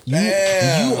trip.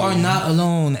 You are not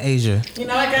alone, Asia. You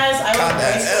know what, guys? I would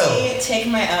gracefully take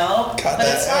my L, but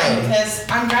it's fine because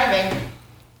I'm driving.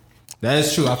 That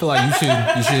is true. I feel like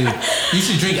you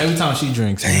should drink every time she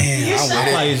drinks. Damn, I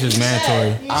feel like it's just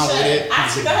mandatory. I'm with it.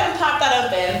 Actually, go ahead and pop that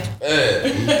open.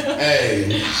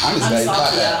 Hey, I'm just glad you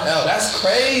caught that. L. That's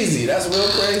crazy. That's real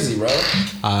crazy, bro.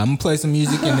 I'm gonna play some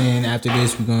music and then after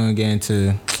this we're gonna get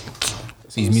into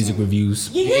these music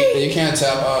reviews. You can't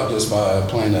tap out just by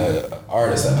playing the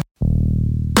artist.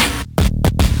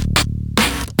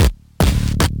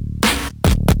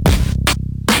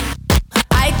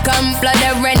 Come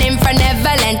fluttering in for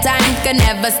Neverland. Time can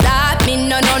never stop me.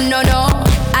 No.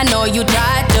 I know you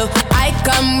tried to. I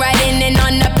come riding in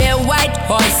on a pale white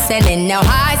horse, selling now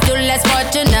high, still less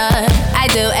fortunate. I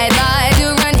do advise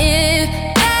you run in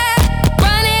back,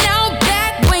 run it on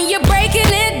back when you're breaking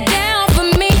it down for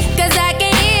me, 'cause I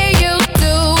can hear you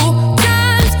 2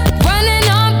 times. Running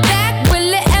on back,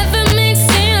 will it ever make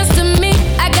sense to me?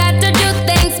 I got to do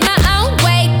things my own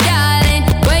way, darling.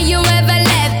 Will you ever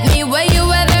let me? Will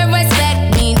you ever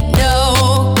respect me?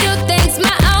 No. Do things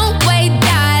my own way,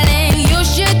 darling. You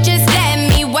should just let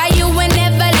me. Why you would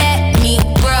never let me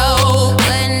grow?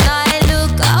 When I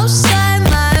look outside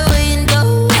my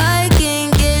window, I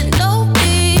can't get no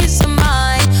peace of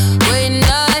mind. When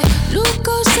I look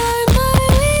outside my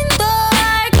window,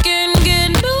 I can't get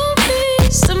no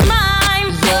peace of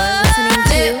mind.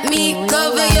 Let me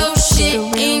cover your shit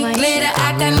in glitter.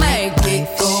 I can make it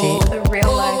go. The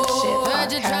real life shit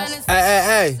podcast.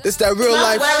 Hey, this that real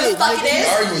life shit, nigga.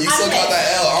 Arguing, you still got that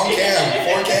L on cam.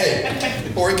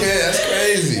 4K, that's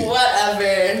crazy.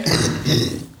 Whatever.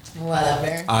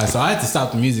 Alright, so I had to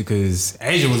stop the music because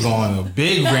Asia was going on a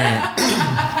big rant.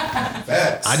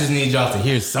 I just need y'all to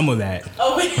hear some of that.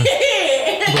 Oh, wait.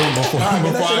 Before I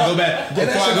go back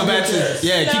to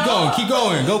keep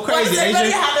going, go crazy,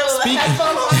 Asia.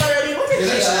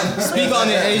 Speak on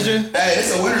it, Asia. Hey,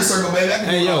 it's a winner's circle, baby.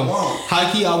 Hey, yo,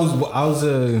 high key, I was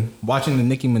watching the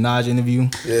Nicki Minaj interview.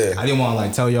 Yeah. I didn't want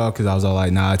to tell y'all because I was all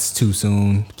like, nah, it's too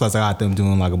soon. Plus, I got them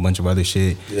doing like a bunch of other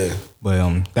shit. Yeah. But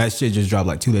that shit just dropped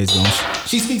like 2 days ago.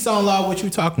 She speaks on a lot of what you're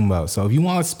talking about. So if you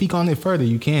want to speak on it further,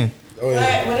 you can. Oh,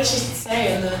 yeah. What did she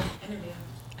say in the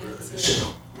interview?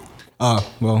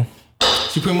 Well,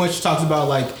 she pretty much talks about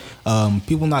like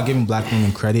people not giving black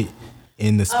women credit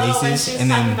in the spaces. Oh, when she was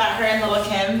talking about her and Lil'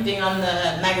 Kim being on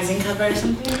the magazine cover or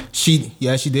something? She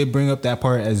did bring up that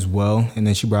part as well. And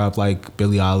then she brought up like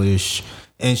Billie Eilish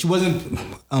And she wasn't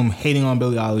hating on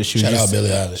Billie Eilish. Shout out Billie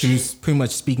Eilish. She was pretty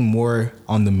much speaking more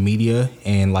on the media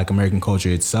and like American culture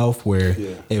itself, where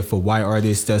if a white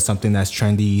artist does something that's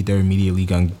trendy, they're immediately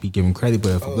going to be given credit.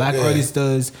 But if a black artist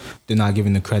does, they're not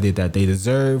given the credit that they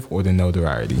deserve or the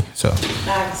notoriety. So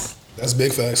that's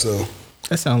big facts, though.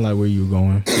 That sounds like where you were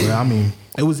going. But I mean,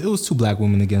 it was two black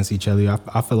women against each other.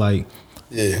 I feel like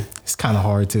it's kind of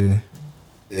hard to.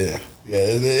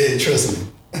 Trust me.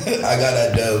 I got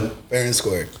that dub fair and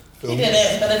square. You did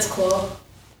it, but it's cool.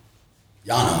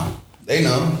 Y'all know. They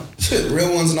know. Shit,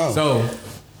 real ones know. So,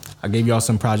 I gave y'all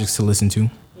some projects to listen to.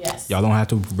 Yes. Y'all don't have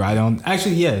to write on.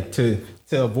 Actually, to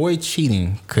avoid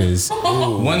cheating, because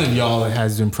one of y'all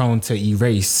has been prone to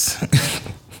erase. Me?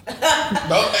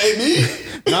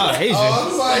 Nah, Asia. I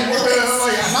was like,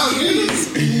 not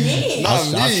me. I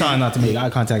was trying not to make eye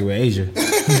contact with Asia.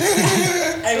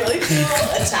 I really feel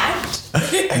attacked.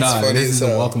 Nah, this is a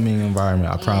welcoming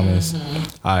environment, I promise.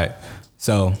 All right.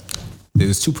 So,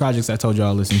 there's two projects I told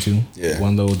y'all to listen to. Yeah.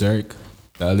 One Lil Durk,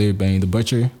 the other Benny the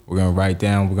Butcher. We're going to write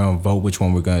down, we're going to vote which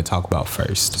one we're going to talk about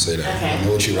first. Say that. Okay. I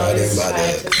know what you write in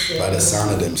by the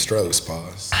sound of them strokes,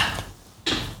 pause.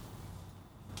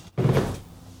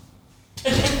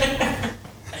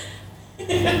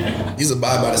 He's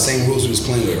abide by the same rules we was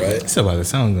playing with, right? It's about the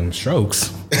sound of them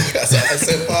strokes. I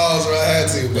said pause where I had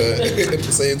to, but at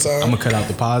the same time. I'm going to cut out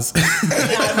the pause. Bro,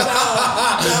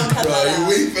 you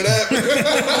weak for that?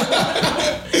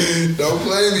 Don't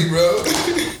play me, bro.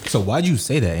 So why'd you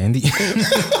say that, Andy?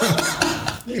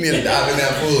 You need to dive in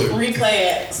that pool.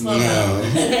 Replay it. Slow down.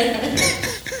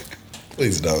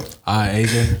 Please don't. All right,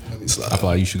 Asia. I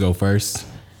thought you should go first.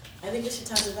 I think we should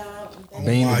talk about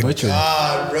Benny the Butcher.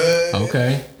 God, bro.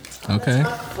 Okay.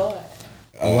 What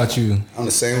about you? I'm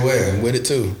the same way. I'm with it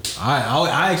too. All right.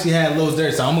 I actually had Lil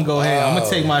Durk, so I'm gonna go ahead. I'm gonna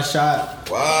take my shot.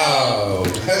 Wow.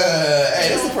 Hey,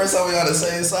 this is the first time we on the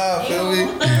same side. Feel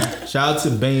me? Shout out to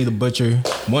Benny the Butcher,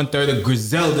 1/3 of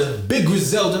Griselda, Big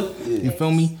Griselda. You feel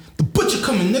me? The Butcher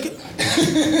coming, nigga.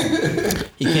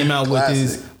 He came out with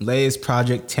his latest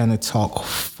project, Tana Talk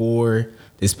 4.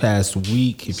 This past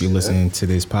week, if you're listening to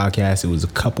this podcast, it was a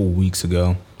couple weeks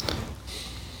ago.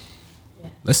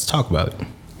 Let's talk about it.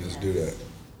 Let's do that.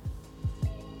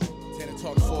 Tana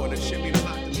Talk 4, this shit mean a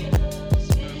lot to me.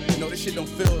 You know, this shit don't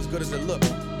feel as good as it look.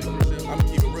 I'ma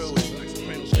keep it real with you.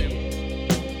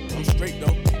 I'm straight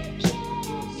though.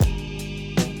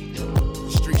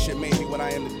 The street shit made me what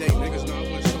I am today. Niggas know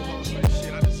I went so hard for this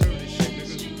shit. I deserve this shit,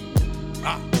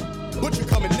 niggas. Butcher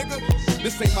coming, nigga.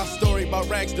 This ain't my story about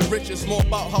rags to riches, more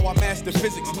about how I mastered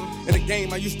physics. In the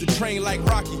game, I used to train like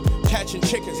Rocky, catching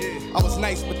chickens. I was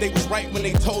nice, but they was right when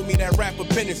they told me that rapper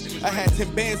business. I had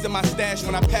 10 bands in my stash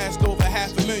when I passed over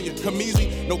 $500,000. Come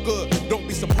easy, no good. Don't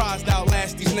be surprised I'll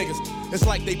last these niggas. It's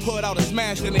like they put out a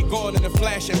smash, then they gone in a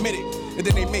flash and admit it. And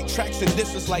then they make tracks and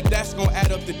disses like that's gonna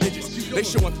add up the digits. They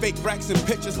showing fake racks and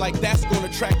pictures like that's gonna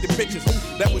attract the bitches.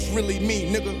 That was really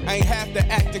me, nigga. I ain't have to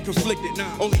act and conflicted.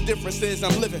 Only difference is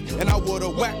I'm living, and I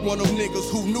would've whacked one of them niggas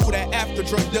who knew that after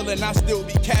drug dealing I still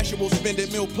be casual, spending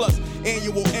 $1 million plus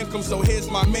annual income. So here's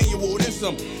my manual, then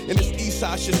some. And this east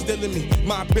side shit still in me.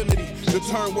 My ability to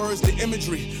turn words to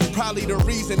imagery, probably the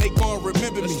reason they gon'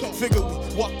 remember me. Figure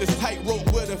we walk this tightrope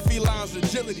with a feline's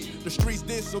agility. The streets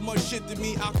did so much shit to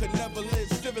me I could never live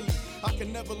civilly. I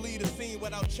can never lead a scene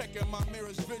without checking my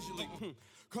mirrors visually.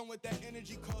 Come with that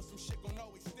energy, cause some shit gon'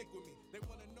 always stick with me. They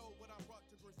wanna know what I brought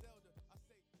to Griselda. I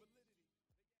say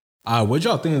validity. What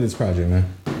y'all think of this project, man?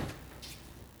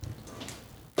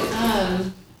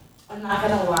 I'm not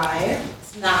gonna lie.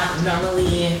 It's not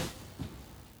normally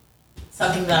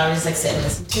something that I would just like sit and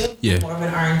listen to. Yeah. More of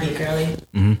an R&B girly.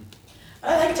 Mm-hmm.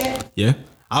 I liked it. Yeah.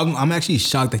 I'm actually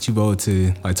shocked that you voted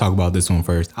to like talk about this one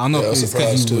first. I don't know if it's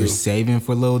because you were saving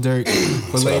for Lil Durk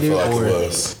for later, or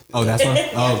oh, that's what.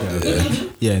 Oh, okay.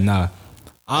 Yeah, nah.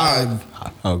 Oh,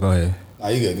 go ahead. Nah,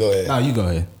 you good. Go ahead. Nah, you go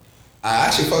ahead. I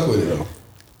actually fucked with it though.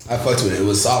 I fucked with it. It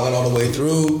was solid all the way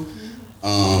through.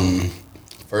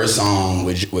 First song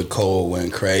with Cole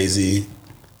went crazy.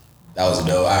 That was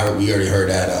dope. We already heard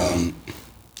that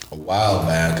a while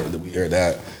back. We heard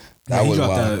that. That was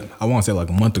dropped that, I want to say like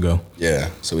a month ago. Yeah,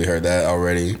 so we heard that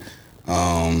already.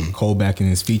 Cole back in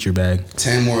his feature bag.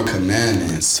 10 More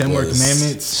Commandments. 10 More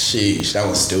Commandments. Sheesh, that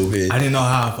was stupid. I didn't know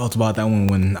how I felt about that one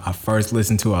when I first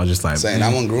listened to it. I was just like, saying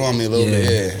that one grew on me a little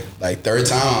bit. Yeah. Like third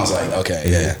time, I was like, okay,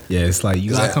 yeah. Yeah, it's like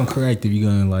you gotta come correct if you're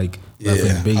gonna like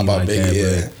reference Biggie like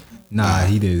Biggie, that. But nah,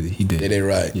 he did. He did it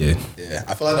right. Yeah. Yeah.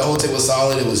 I feel like the whole tape was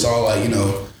solid. It was all like,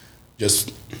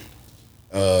 just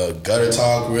gutter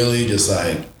talk, really. Just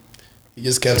like he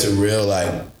just kept it real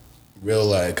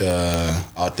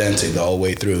authentic the whole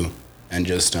way through, and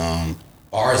just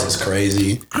Bars is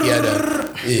crazy. He had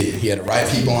the right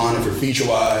people on it for feature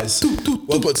wise.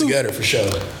 Well put together for sure.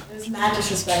 It was mad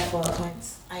disrespectful at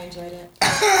points. I enjoyed it.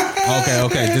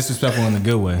 Okay. Disrespectful in a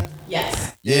good way.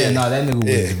 Yes. Yeah, no, that nigga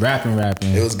was rapping.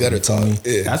 It was gutter talk.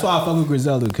 Yeah. That's why I fuck with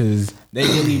Griselda, because they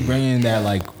really bringing that,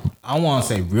 like, I don't want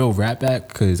to say real rap back,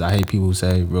 because I hate people who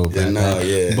say real rap back.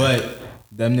 Yeah. But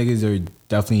them niggas are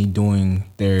definitely doing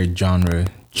their genre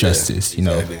justice. You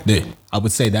know, I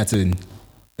would say that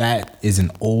is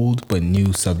an old but new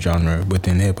subgenre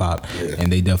within hip hop,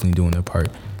 and they definitely doing their part.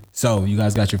 So, you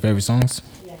guys got your favorite songs?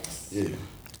 Yes. Yeah.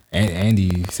 And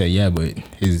Andy said, yeah, but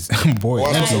his boy. Oh,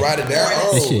 I'm supposed to write it down.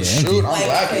 Oh, shoot, I'm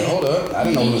lacking. Hold up. I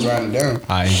didn't know who was writing it down. All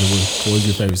right, what was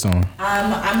your favorite song?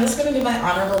 I'm just going to do my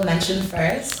honorable mention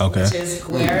first, which is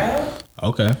Guero.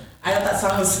 Okay. I thought that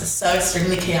song was so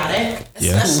extremely chaotic,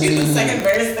 especially in the second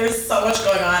verse. There's so much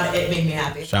going on. It made me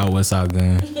happy. Shout out Westside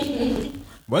Gun.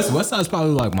 Westside's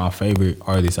probably like my favorite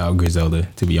artist out of Griselda,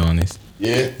 to be honest.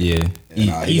 Yeah? Yeah.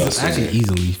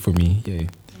 Easily for me, yeah.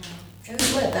 It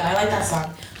was lit though. I like that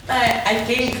song. But I'm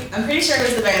pretty sure it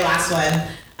was the very last one.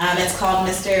 It's called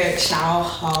Mr. Chow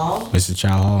Hall. Mr.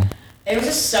 Chow Hall. It was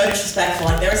just so disrespectful.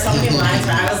 Like, there were so many lines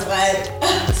where I was like,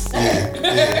 What's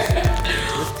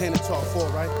 10 to talk for,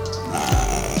 right?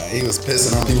 Nah, he was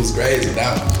pissing on people's graves with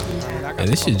that one. Yeah,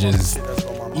 this shit just,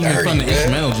 even dirty, from the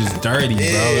instrumental, just dirty, bro.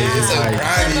 It's just so like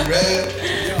grimy, bro.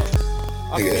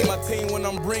 I feed my team when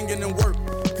I'm bringing in work,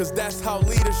 cause that's how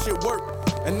leadership work.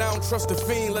 And I don't trust a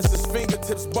fiend unless his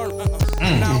fingertips burnt. I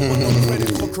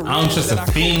don't trust a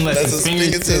fiend unless his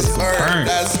fingertips burnt.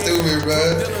 That's stupid,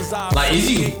 bro. Like, is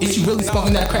you really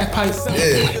smoking that crack pipe?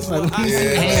 Yeah. Like, let me see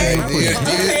your hands real quick.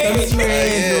 Let me see your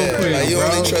hands real quick, like, you bro.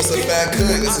 only trust a fat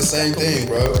cook. It's the same thing,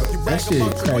 bro. That shit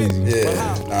crazy. Yeah.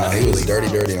 Nah, he was dirty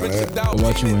on that. What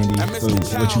about you, Andy?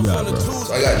 What you got, bro?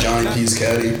 So I got Johnny P's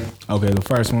Caddy. Okay, the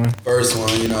first one. First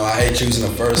one, you know, I hate choosing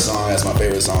the first song as my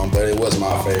favorite song, but it was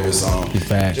my favorite song.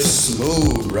 Facts. Just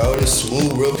smooth, bro. Just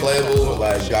smooth, real playable.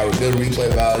 Like, got a good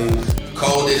replay value.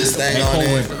 Cole did his thing on Cole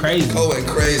it. went crazy. Cole went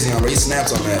crazy on it. He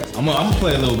snaps on that. I'm gonna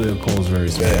play a little bit of Cole's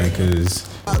verse, man, because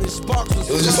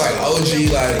it was just like OG,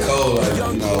 like Cole,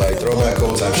 like, you know, like throwback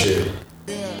Cole type shit.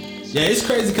 Yeah, it's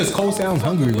crazy because Cole sounds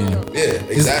hungry again. Yeah,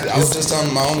 exactly. I was just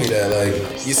telling my homie that,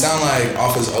 like, he sound like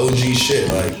off his OG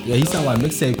shit, like. Yeah, he sound like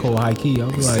mixtape Cole high key. I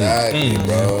was exactly, like,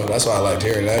 bro. That's why I liked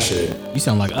hearing that shit. You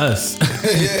sound like us.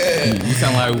 Yeah. You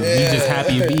sound like we just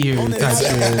happy to be here type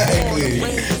exactly.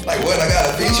 Like, what? I got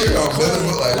a feature on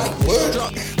Facebook? Like, what?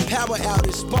 Power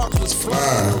outage, Sparks was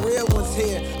flying. The real ones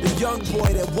here, the young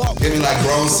boy that walked. Give me like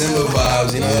grown Simba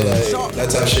vibes, you know, like that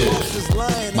type of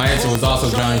shit. My answer was also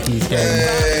Johnny P's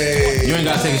Caddy. You ain't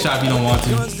gotta take a shot if you don't want to.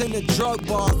 Guns in the drug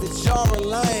bars that y'all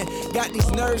relying. Got these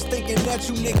nerves thinking that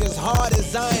you niggas hard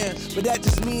as iron. But that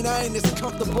just mean I ain't as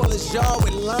comfortable as y'all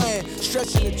with lying.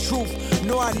 Stretching the truth.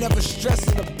 No, I never stress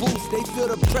in the booth. They feel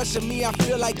the pressure, me, I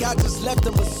feel like I just left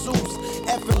a masseuse.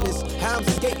 Effortless, how I'm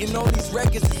skating on these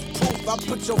records is proof. I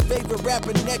put your favorite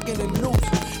rapper neck in the noose.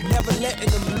 Never letting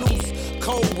them loose.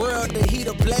 Cold world, the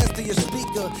heater blast to your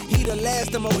speaker. He the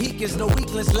last of Mohicans, no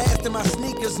weaklings last in my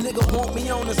sneakers. Nigga want me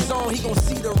on the song, he gon'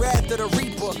 see the wrath of the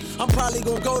reaper. I'm probably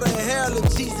gon' go to hell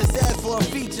if Jesus asks for a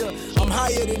feature. I'm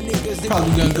higher than niggas.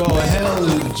 Probably gonna go to hell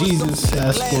if Jesus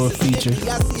asks for a feature.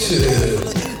 That's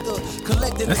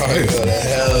probably go to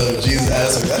hell if Jesus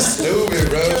asks. That's stupid,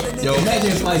 bro. Yo,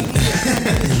 imagine it's like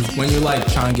when you're like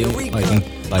trying to get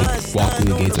like walk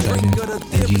through the gates of heaven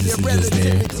and Jesus is just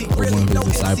there with one of his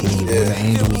disciples, one of the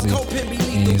angels,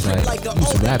 and he's like, you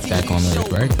should rap back on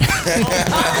earth, right?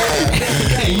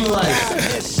 And you like,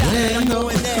 yeah, you know,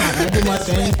 I do my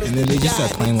thing, and then they just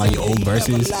start playing like old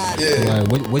verses. Yeah.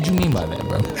 Like, what you mean by that,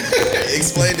 bro?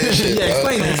 Explain this shit, yeah, bro.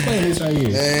 explain this right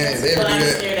here. Man, they ever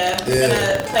do that?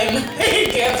 Gonna play my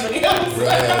dance videos. Bro,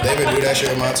 they been do that shit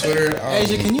on my Twitter.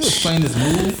 Asia, can you explain this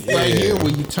move right here where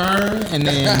you turn and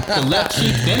then the left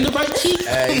cheek, then the right cheek?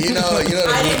 Hey, you know I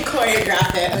didn't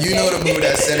choreograph it. Okay? You know the move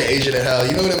that sent Asia to hell.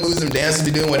 You know the moves them dancers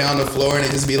be doing when they on the floor and they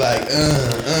just be like,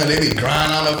 they be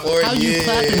grinding on the floor. How you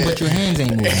clapping but your hands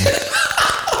ain't moving?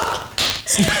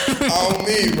 On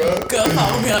me, bro. Go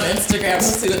follow me on Instagram and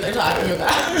see what they're talking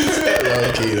about.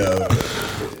 Low key though.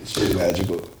 Shit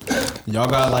magical. Y'all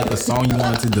got like a song you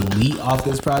wanted to delete off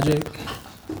this project?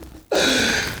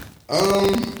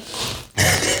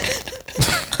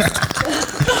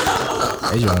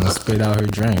 Asia almost spit out her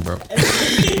drink, bro.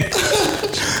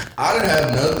 I didn't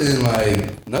have nothing,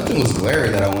 like, nothing was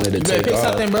glaring that I wanted to take off. You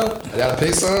gotta pick something, bro? I gotta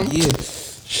pick something? Yeah.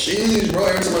 Sheesh, bro,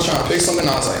 every time I was trying to pick something,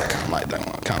 I was like, I kinda like that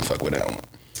one. I kinda fuck with that one.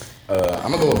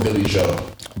 I'm gonna go with Billy Joe.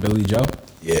 Billy Joe?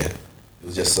 Yeah. It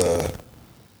was just,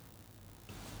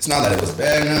 It's not that it was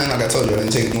bad, man. Like I told you, I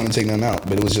didn't want to take nothing out,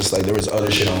 but it was just like there was other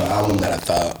shit on the album that I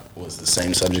thought was the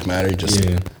same subject matter, just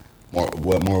more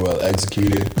well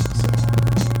executed. So.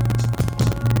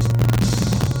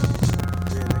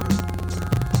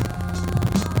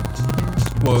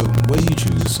 Well, what do you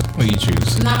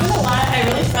choose? Not gonna lie, I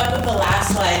really fuck with the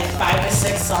last like 5 or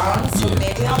 6 songs, so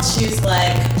maybe I'll choose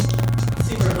like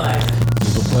Superplug.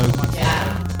 Superplug?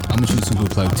 Yeah. I'm gonna choose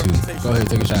Superplug too. Go ahead,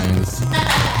 take a shot, Andy.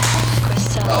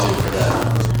 Oh, for that.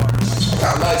 I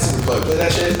like Superplug. Play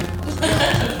that shit.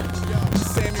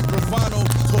 Sammy Gravano,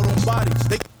 Total Bodies.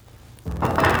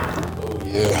 Oh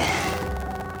yeah.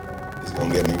 He's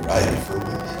gonna get me right for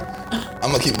me. I'm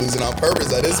gonna keep losing on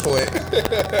purpose at this point. Let's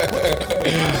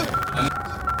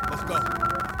go.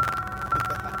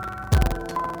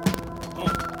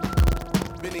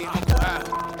 Benny Uncle Al.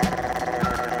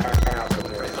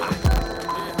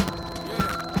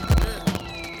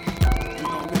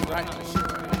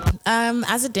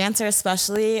 As a dancer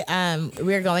especially,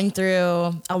 we're going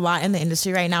through a lot in the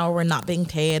industry right now where we're not being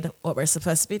paid what we're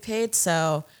supposed to be paid.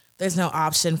 So there's no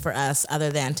option for us other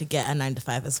than to get a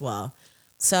 9-to-5 as well.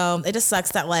 So it just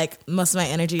sucks that like most of my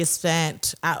energy is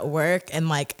spent at work and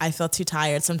like I feel too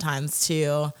tired sometimes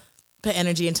to put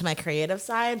energy into my creative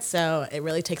side. So it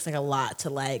really takes like a lot to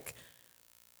like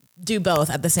do both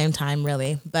at the same time,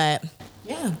 really. But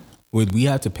yeah. Would we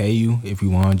have to pay you if we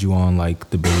wanted you on like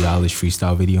the Billie Eilish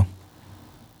freestyle video?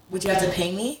 Would you have to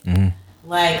pay me? Mm-hmm.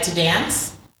 Like to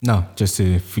dance? No, just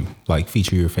to like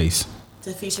feature your face.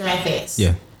 To feature my face?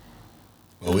 Yeah.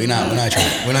 Well, we're not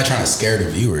trying to scare the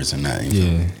viewers and that.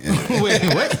 Yeah. Wait,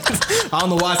 what? I don't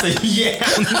know why I say yeah.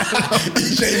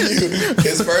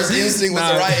 His first instinct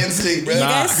was the right instinct, bro. You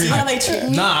guys see how they treat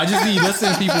me? Nah, I just be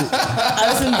listening to people. I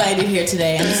was invited here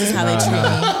today, and this is how they treat me.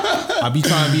 I be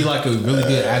trying to be like a really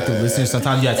good active listener.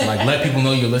 Sometimes you have to like let people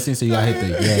know you're listening, so you gotta hit the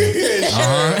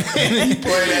You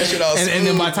playing that shit all smooth, and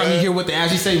then by the time you hear what they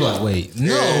actually say, you're like, wait,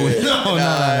 no. He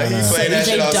playing that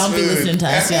shit all don't be smooth. listening to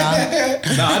us, y'all.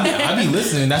 No, I be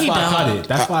listening. That's why I caught it.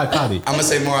 That's why I caught it. I'm gonna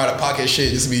say more out of pocket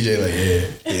shit. Just BJ like,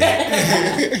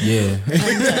 yeah.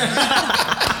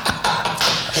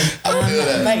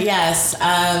 But yes,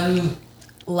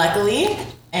 luckily,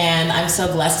 and I'm so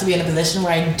blessed to be in a position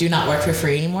where I do not work for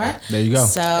free anymore. There you go.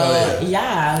 So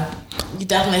yeah, you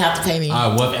definitely have to pay me.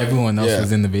 What everyone else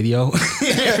was in the video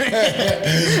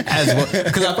as well,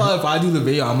 because I thought if I do the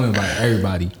video, I'm gonna invite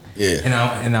everybody. Yeah, and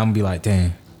I'm gonna be like,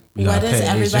 damn. What does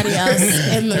everybody else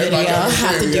in the video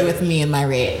have to do with me and my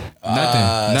rate?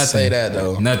 Nothing. Say that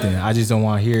though. Nothing. I just don't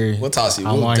want to hear. We'll toss you.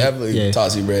 We'll definitely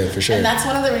toss you bread for sure. And that's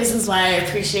one of the reasons why I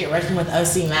appreciate working with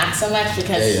OC Max so much,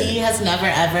 because he has never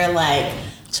ever like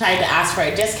tried to ask for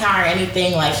a discount or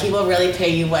anything. Like he will really pay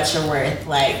you what you're worth.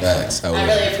 Like I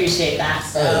really appreciate that.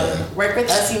 So work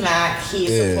with OC Mac. He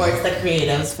supports the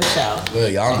creatives for sure.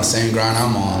 Look, y'all on the same grind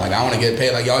I'm on. Like I want to get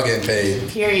paid like y'all getting paid.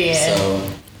 Period. So.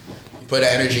 Put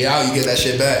that energy out, you get that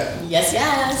shit back. Yes.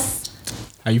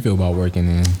 How you feel about working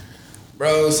in?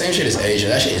 Bro, same shit as Asia.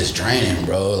 That shit is draining,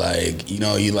 bro. Like, you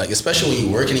know, you like, especially when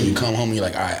you're working and you come home and you're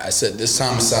like, all right, I set this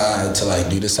time aside to like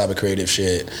do this type of creative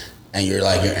shit. And you're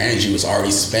like, your energy was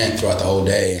already spent throughout the whole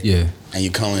day. Yeah. And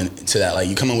you come into that, like,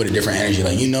 you come in with a different energy.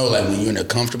 Like, you know, like when you're in a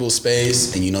comfortable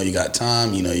space and you know you got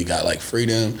time, you know you got like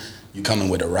freedom, you come in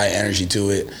with the right energy to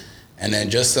it. And then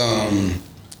just,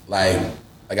 like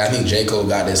I think J. Cole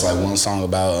got this like one song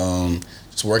about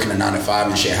just working a 9-to-5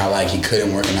 and shit, how like he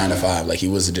couldn't work a 9-to-5. Like he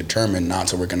was determined not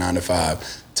to work a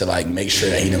 9-to-5 to like make sure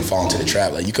that he didn't fall into the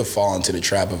trap. Like you could fall into the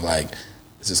trap of like,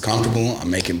 this is comfortable,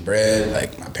 I'm making bread,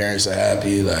 like my parents are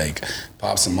happy, like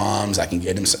pops and moms, I can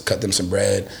cut them some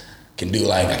bread. Can do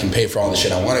like, I can pay for all the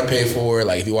shit I want to pay for.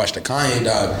 Like if you watch the Kanye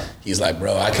doc, he's like,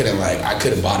 bro, I could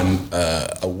have bought him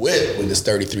a whip with this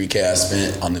 33K I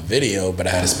spent on the video, but I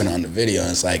had to spend it on the video.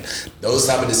 And it's like, those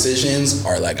type of decisions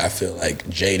are like, I feel like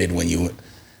jaded when you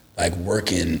like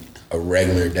working a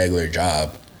regular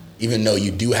job, even though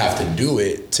you do have to do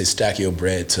it to stack your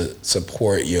bread to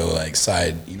support your like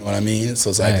side, you know what I mean? So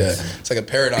it's like a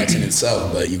paradox in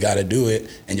itself, but you got to do it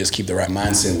and just keep the right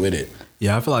mindset with it.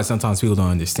 Yeah, I feel like sometimes people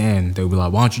don't understand. They'll be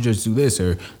like, why don't you just do this?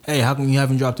 Or, hey, how come you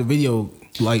haven't dropped a video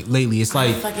like lately? It's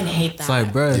like, I fucking hate that. It's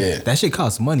like, bro, that shit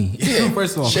costs money. Yeah.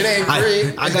 First of all, shit ain't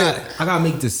free. I gotta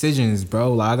make decisions,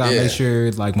 bro. Like I gotta make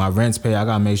sure like my rent's paid. I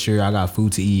gotta make sure I got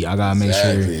food to eat. I gotta make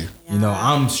sure, you know,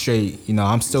 I'm straight. You know,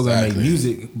 I'm still gonna make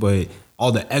music, but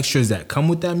all the extras that come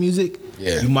with that music,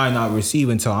 you might not receive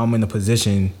until I'm in a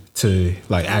position to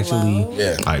like actually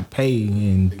like pay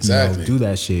and you know, do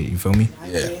that shit. You feel me?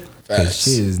 Yeah. Cause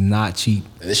shit is not cheap.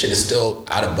 this shit is still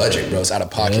out of budget, bro. It's out of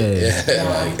pocket. Yeah.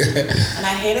 Like, and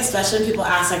I hate especially when people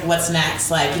ask like, "What's next?"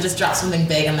 Like you just drop something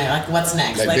big and they're like, "What's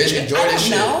next?" Like bitch, enjoy this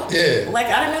shit. Yeah. Like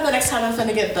I don't know the next time I'm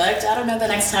gonna get booked. I don't know the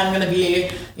next time I'm gonna be.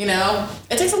 You know,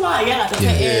 it takes a lot, to put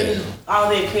in all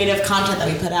the creative content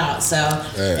that we put out. So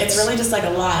it's really just like a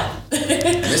lot.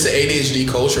 And it's an ADHD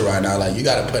culture right now. Like you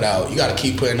gotta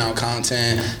keep putting out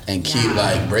content and keep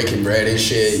like breaking bread and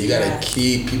shit. You gotta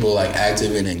keep people like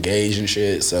active and engaged and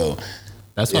shit. So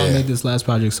that's why I made this last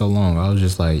project so long. I was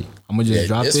just like, I'm gonna just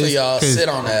drop this. For y'all sit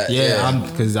on that.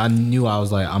 Because I knew I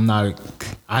was like,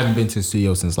 I haven't been to the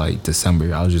studio since like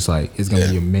December. I was just like, it's gonna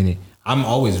be a minute. I'm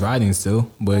always writing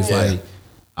still, but it's like,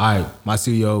 all right, my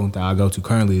studio that I go to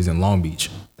currently is in Long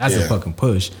Beach. That's a fucking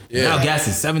push. Now gas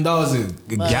is $7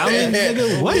 a gallon.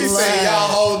 Nigga. What? He say y'all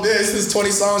hold this. This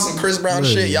 20 songs and Chris Brown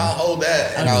shit. Y'all hold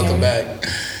that, and I'll come back.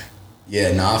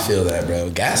 Yeah, I feel that, bro.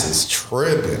 Gas is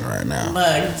tripping right now.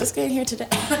 Look, just getting here today.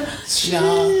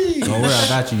 Don't worry, I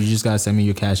got you. You just gotta send me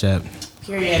your Cash App.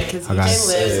 Period, because he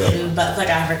lives in Buttplug,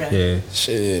 Africa. Yeah.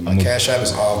 Shit, my Cash App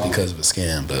is off because of a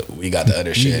scam, but we got the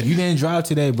other shit. You didn't drive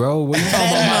today, bro. What are you talking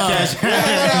about my Cash App? I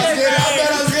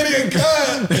thought I was getting a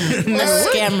cut.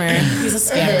 Scammer. He's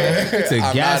a scammer. It's a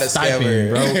gas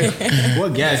stipend, bro.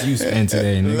 What gas you spend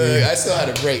today, nigga? Look, I still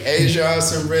had to break Asia on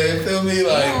some bread, feel me?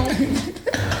 Like,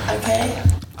 okay.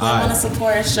 I want to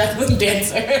support a struggling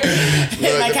dancer.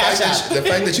 Hit my Cash App. The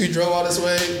fact that you drove all this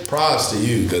way, props to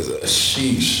you, because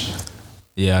sheesh.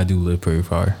 Yeah, I do live pretty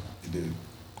far. You do.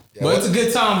 Yeah, but it's a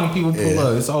good time when people pull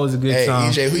up. It's always a good time.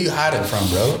 EJ, who you hiding from,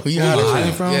 bro? Who you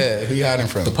hiding from? Yeah, who you hiding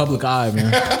from? The public eye, man.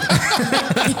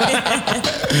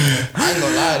 I ain't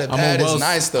gonna lie, the pad is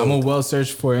nice though. I'm a well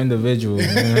searched for individual.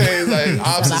 It's like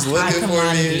ops is looking for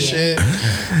me and shit.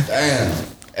 Damn.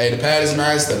 Hey, the pad is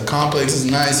nice. The complex is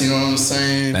nice. You know what I'm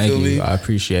saying? Thank Feel you. me? I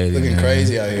appreciate it. Looking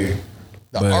crazy out here.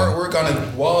 The artwork on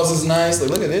the walls is nice. Like,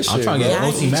 look at this shit. I'm trying to get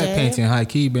OT Mac painting high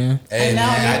key, man. Hey,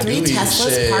 I know. Your 3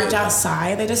 Teslas parked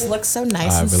outside. They just look so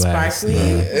nice and sparkly.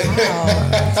 Wow.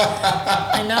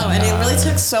 I know. And it really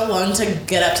took so long to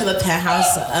get up to the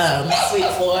penthouse suite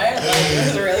floor. Like, it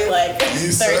was really like 30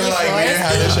 You sound like we didn't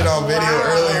have this shit on video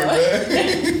earlier,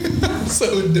 man.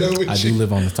 So dumb with I do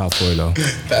live on the top floor, though.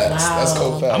 Facts. That's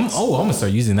cool facts. I'm gonna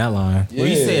start using that line. Where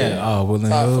you stay at? Oh,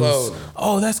 Woodland Hills. Floor.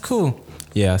 Oh, that's cool.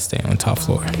 Yeah, I stay on top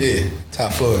floor. Yeah,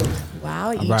 top floor.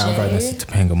 Wow, I'm right next to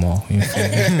Topanga Mall. You know what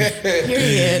I'm saying?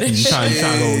 Period. You trying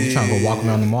to go walk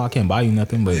around the mall? I can't buy you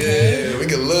nothing, but yeah, we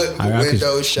can look.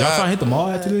 Window shop. Y'all trying to hit the mall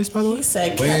after this, by the way? He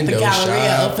said kept the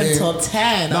Galleria open till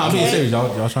 10. No, I'm being serious.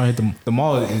 Y'all trying to hit the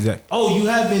mall? Is that? Oh, you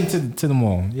have been to the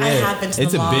mall? Yeah, I have been to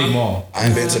the mall. It's a big mall. I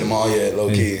ain't been to the mall yet, low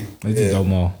key. It's a dope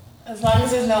mall. As long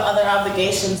as there's no other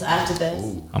obligations after this.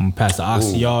 I'm gonna pass the ox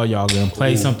to y'all. Y'all gonna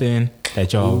play something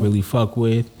that y'all really fuck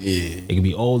with. Yeah. It could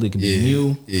be old, it could be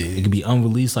new. Yeah. It could be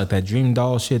unreleased, like that Dream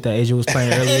Doll shit that Asia was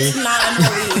playing earlier. It's not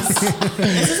unreleased.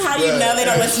 This is how you know they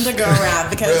don't listen to girl rap,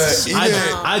 because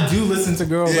I do listen to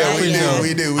girl rap.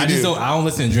 We do. I don't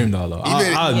listen to Dream Doll though.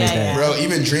 I'll admit that. Bro,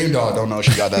 even Dream Doll don't know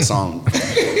she got that song.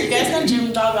 You guys know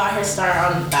Dream Doll got her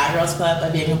start on Bad Girls Club by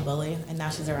being a bully, and now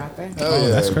she's a rapper. Oh, yeah,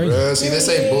 that's crazy. Bro. See, they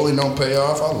say bullying don't pay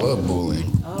off. I love bullying.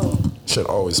 Oh. Should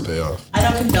always pay off. I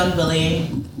don't condone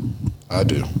bullying. I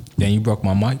do. Then you broke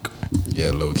my mic.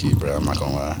 Yeah, low key, bro. I'm not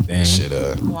gonna lie. Damn. Shit,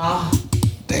 Wow.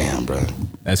 Damn, bro.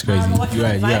 That's crazy. You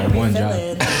had one job.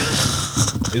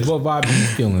 It's what vibe you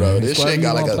feeling, bro. This shit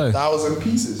got like 1,000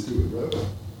 pieces to it, bro.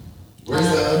 Where's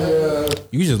the other?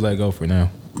 You just let go for now.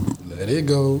 Let it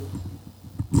go.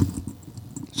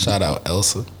 Shout out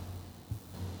Elsa.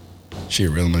 She a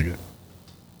real nigga.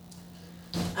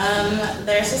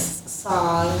 There's this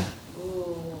song.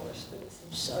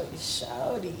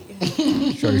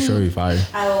 Shorty fire.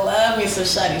 I love me some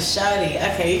shorty.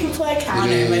 Okay, you can play a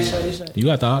counter by shorty. You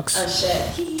got the aux? Oh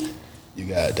shit. You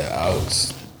got the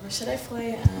aux. Or should I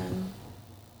play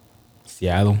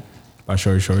Seattle by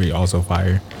Shorty, also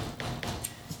fire.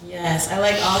 Yes, I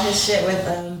like all his shit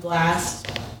with Blast.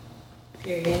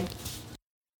 Period.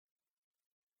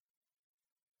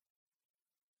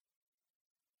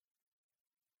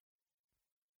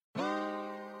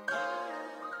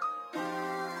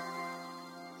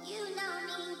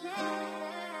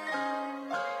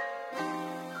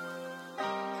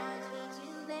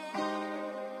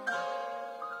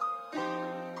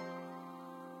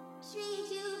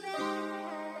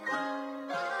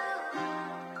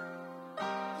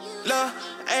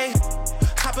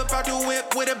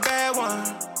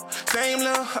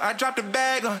 I dropped a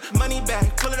bag on money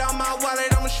back, pull it out my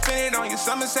wallet, I'ma spend it on you.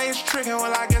 Some say it's tricking,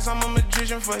 well I guess I'm a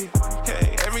magician for you.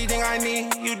 Hey, everything I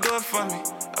need, you do it for me.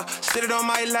 Sit it on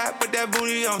my lap, put that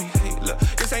booty on me. Hey, look,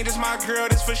 this ain't just my girl,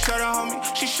 this for sure the homie.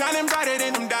 She shining brighter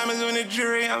than them diamonds when the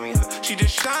jury on me. She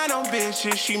just shine on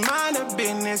bitches, she mind her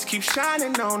business, keep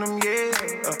shining on them, yeah.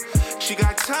 She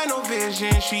got tunnel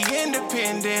vision, she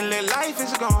independent, let life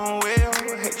is going well.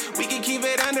 Hey, we can keep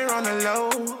it under on the low,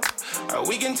 or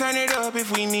we can turn it up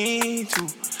if we need to.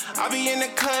 I'll be in the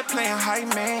cut playing hype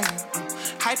man,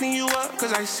 hyping you up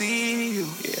cause I see you,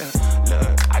 yeah.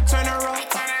 Look, I turn her up,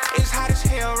 it's hot as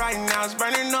hell right now, it's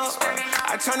burning up.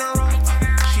 I turn her up,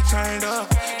 she turn it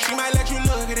up. She might let you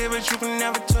look at it, but you can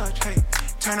never touch, hey,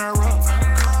 turn her up.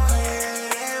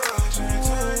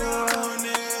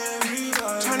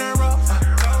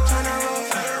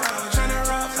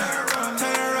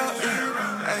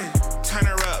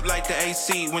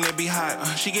 AC when it be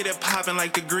hot, she get it poppin'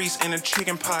 like the grease in a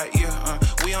chicken pot, yeah.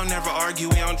 We don't never argue,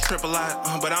 we don't trip a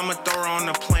lot, but I'ma throw her on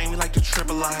the plane, we like to trip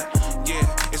a lot,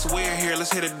 yeah. It's weird here,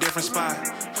 let's hit a different spot.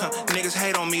 Niggas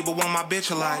hate on me, but want my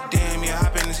bitch a lot. Damn, yeah,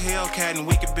 hop in this Hellcat and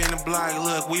we could bend the block.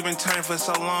 Look, we been turning for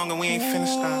so long and we ain't finna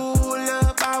stop. Ooh,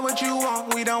 look, buy what you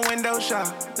want, we don't window shop.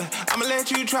 I'ma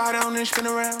let you try it on and spin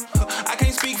around. I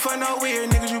can't speak for no weird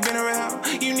niggas you been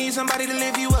around. You need somebody to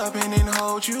lift you up and then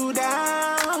hold you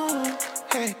down.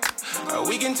 Hey,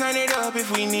 we can turn it up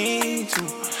if we need to.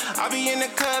 I'll be in the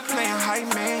cut playing hype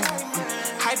man,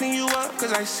 hyping you up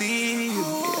cause I see you,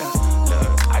 yeah. Look,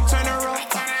 I turn her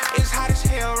up, it's hot as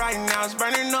hell right now, it's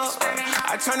burning up.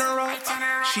 I turn her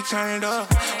up, she turn it up.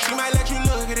 She might let you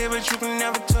look at it, but you can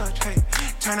never touch, hey,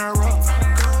 turn her up.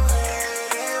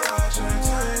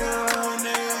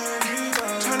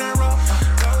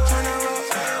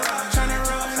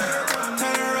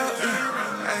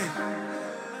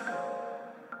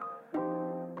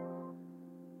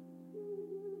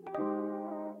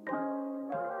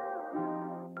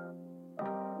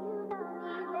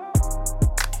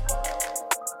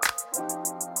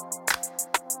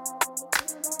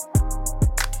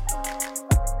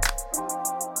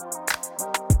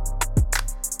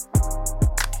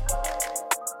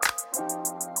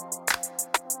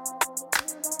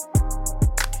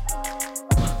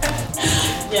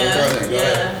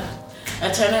 I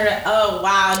turn her. Oh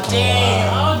wow, dang!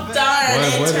 Oh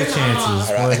darn! What are the chances?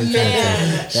 What are the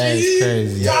chances? That is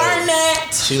crazy. Darn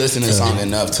it! She listened to the song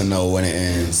enough to know when it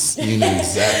ends. You knew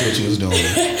exactly what you was doing.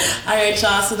 All right,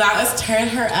 y'all. So that was "Turn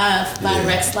Her Up" by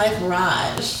Rex Life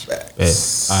Raj. All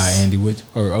right, Andy,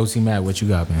 or OC Matt, what you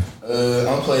got, man? I'm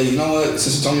gonna play. You know what?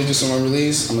 Since you told me to do some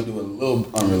unreleased, I'm gonna do a little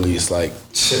unreleased, like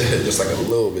just like a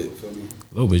little bit. Feel me?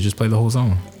 A little bit. Just play the whole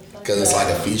song. Because it's like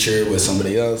a feature with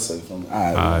somebody else. So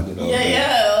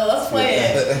Yeah, let's play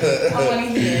it. I want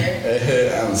to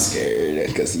hear. I'm scared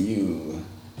because you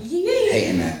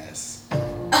hating ass.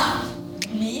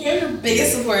 You're the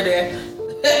biggest supporter.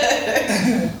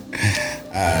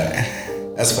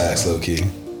 Alright. That's facts, low key.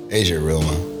 Asia, real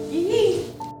one.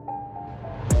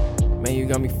 Man, you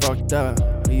got me fucked up.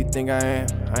 Who you think I am?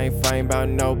 I ain't fighting about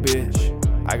no bitch.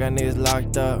 I got niggas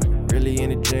locked up, really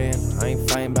in the jam. I ain't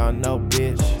fighting about no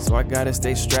bitch, so I gotta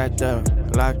stay strapped up,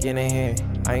 locked in the hand.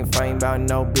 I ain't fighting about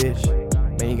no bitch.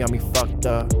 Man, you got me fucked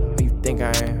up. Who you think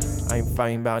I am? I ain't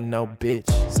fighting about no bitch.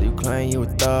 So you claim you a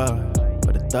thug,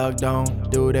 but a thug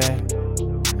don't do that.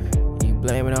 You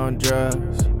blame it on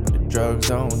drugs, but the drugs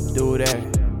don't do that.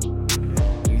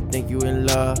 You think you in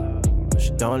love, but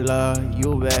she don't love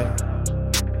you back.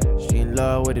 She in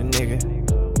love with a nigga,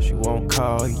 she won't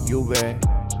call you back.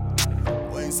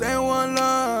 When say one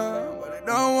love, but I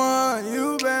don't want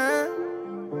you back.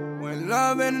 When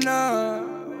love ain't enough,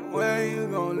 where you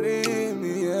gon' leave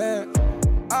me at?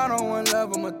 I don't want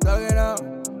love, I'ma thug it out.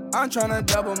 I'm tryna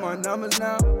double my numbers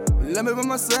now. Let me be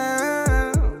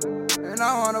myself, and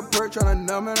I wanna perk tryna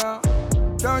numb it out.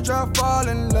 Don't try to fall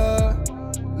in love,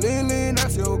 lean,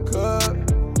 that's your cup.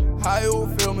 How you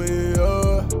fill me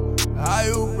up? How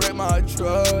you break my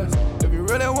trust? If you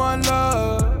really want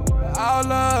love, I'll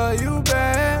love you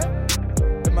back.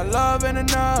 If my love ain't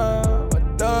enough, a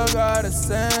thug gotta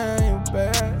send you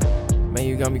back. Man,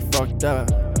 you got me fucked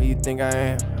up. Who you think I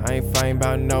am? I ain't fighting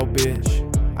about no bitch.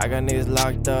 I got niggas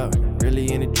locked up,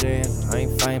 really in the jam. I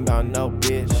ain't fighting about no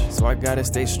bitch, so I gotta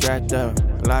stay strapped up,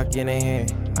 locked in the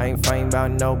hand. I ain't fighting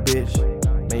about no bitch.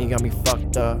 Man, you got me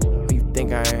fucked up. Who you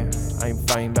think I am? I ain't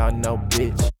fighting about no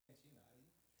bitch.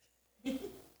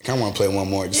 I kinda wanna play one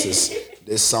more.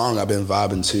 This song I've been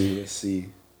vibing to. Let's see.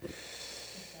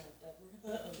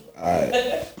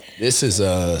 Alright. This is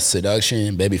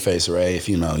Seduction, Babyface Ray. If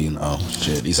you know, you know.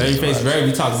 Shit, Babyface Ray,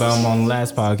 we talked about him on the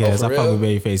last podcast. I fuck with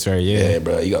Babyface Ray, yeah. Yeah,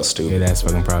 bro, you got stupid. Yeah, that's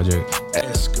fucking project.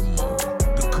 Eskimo,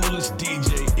 the coolest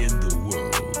DJ in the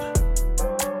world.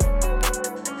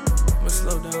 I'ma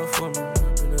slow down for me.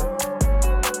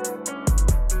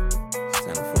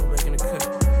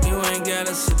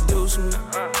 gotta seduce me,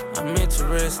 I'm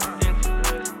interested.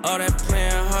 All that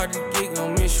playing hard to get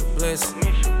gon' miss your blessing.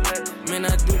 Man,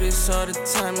 I do this all the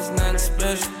time, it's nothing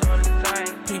special.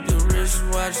 People wrist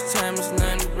watch time, it's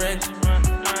nothing regular.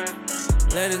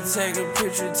 Let it take a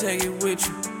picture, take it with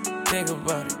you. Think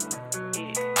about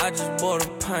it. I just bought a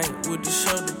pint with the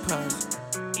show deposit.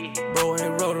 Bro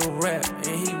ain't wrote a rap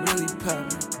and he really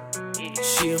poppin'.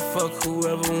 She'll fuck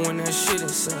whoever when that shit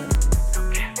inside.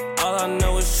 All I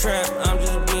know is trap, I'm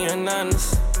just being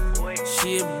honest.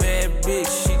 She a bad bitch,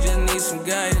 she just needs some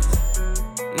guidance.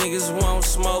 Niggas won't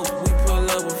smoke, we pull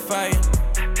up with fire.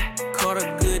 Caught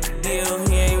a good deal,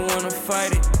 he ain't wanna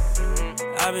fight it.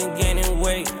 I've been gaining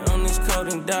weight on this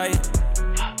codeine diet.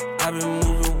 I've been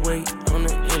moving weight on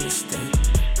the interstate.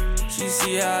 She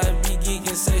see how I be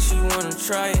geeking, say she wanna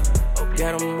try it.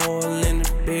 Got them all in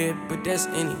the bed, but that's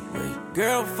anyway.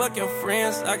 Girl, fuck your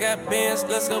friends, I got bands,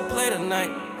 let's go play tonight.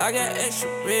 I got extra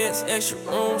beds, extra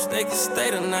rooms, they can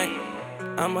stay tonight.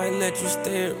 I might let you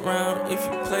stay around if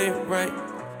you play it right.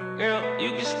 Girl,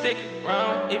 you can stick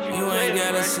around if you ain't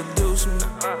gotta seduce me,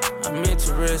 I'm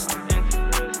interested.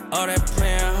 All that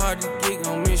playing hard to get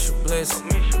gon' miss your blessing.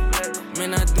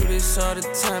 Man, I do this all the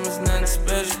time, it's nothing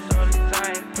special.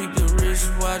 People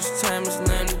wrist watch time, it's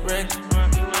nothing regular.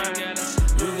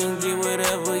 You can get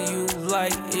whatever you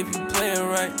like if you play it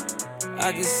right.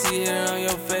 I can see it on your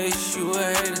face, you a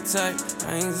hater type.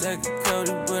 I ain't exactly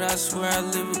Cody, but I swear I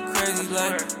live a crazy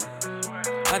life.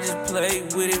 I just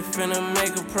played with it, finna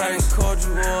make a price. Called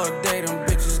you all day, them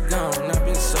bitches gone, I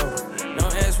been sober.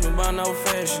 Don't ask me about no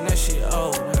fashion, that shit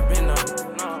old, I been on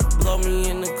it. Blow me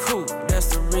in the coupe,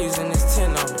 that's the reason it's 10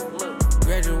 on it.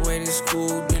 Graduated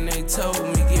school, then they told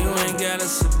me, you ain't gotta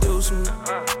seduce me,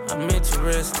 I'm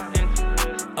interested.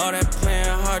 All that playing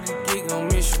hard to get gon'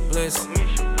 miss your blessing.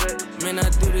 Man, I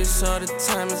do this all the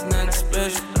time, it's nothing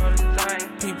special.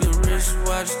 People wrist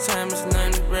watch time, it's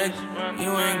nothing regular.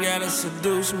 You ain't gotta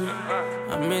seduce me,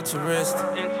 I'm interested.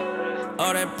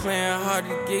 All that playing hard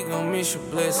to get gon' miss your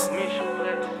blessing.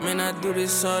 Man, I do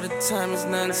this all the time, it's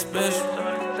nothing special.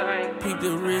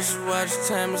 People wrist watch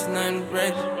time, it's nothing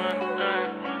regular.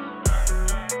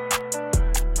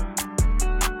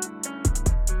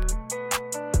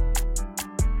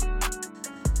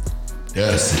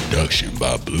 That's Seduction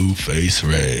by Blueface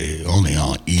Ray, only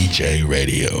on EJ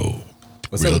Radio.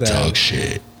 What's Real up with talk that?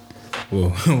 shit. Well,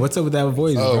 what's up with that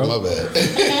voice, bro? Oh, my bad.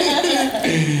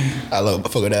 I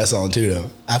fuck with that song too, though.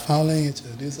 I finally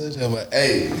introduced such a like,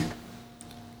 hey.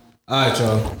 All right,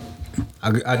 y'all.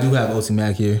 I do have OT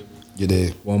Mac here. You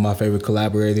did. One of my favorite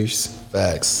collaborators.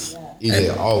 Facts.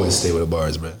 EJ always stay with the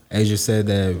bars, bro. Asia said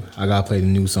that I gotta play the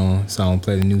new song, so I'm gonna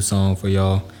play the new song for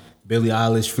y'all. Billie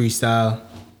Eilish freestyle.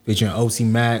 Featuring OT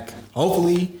Mac.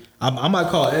 Hopefully, I might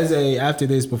call Eze after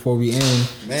this before we end.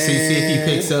 See if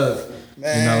he picks up.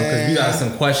 Man. You know, because we got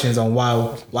some questions on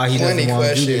why he doesn't want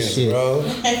to do this shit. Bro.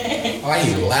 Why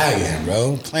he lagging,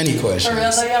 bro? Plenty questions. For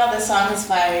real though, y'all, this song is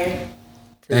fire.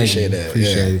 Appreciate that.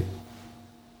 Appreciate it.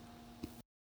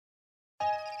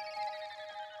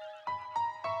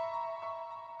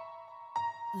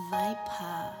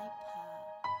 Viper.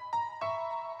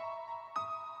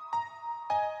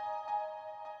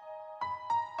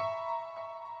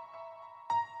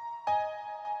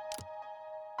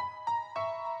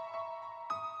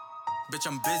 Bitch,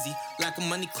 I'm busy. Lack of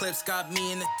money clips got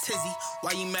me in a tizzy.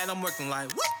 Why you mad? I'm working like,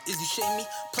 what? Is you shitting me?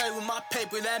 Play with my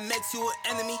paper, that makes you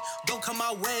an enemy. Don't come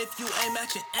my way if you ain't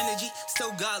matching energy.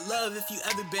 Still got love if you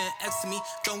ever been ex to me.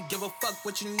 Don't give a fuck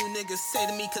what you new niggas say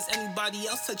to me, cause anybody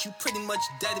else touch you pretty much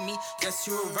dead to me. Guess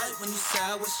you were right when you said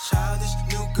I was childish.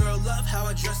 New girl love how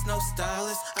I dress, no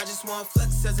stylist. I just want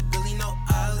flex as a Billy, no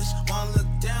Eilish. Wanna look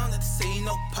down at the city,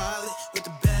 no pilot. With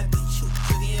the bad bitch, you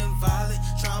pretty and violent.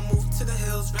 Try to move to the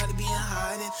hills, rather be in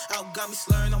hiding. Out got me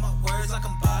slurring on my words like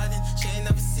I'm Biden. She ain't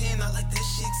never seen, I like that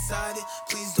she excited.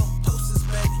 Please don't post this,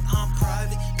 baby, I'm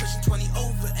private. Pushing 20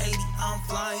 over 80, I'm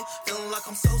flying. Feeling like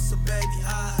I'm Sosa, baby,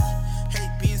 I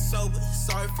hate being sober.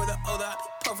 Sorry for the odor, I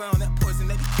be puffing on that poison.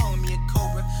 They be calling me a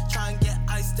cobra. Try and get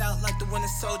iced out like the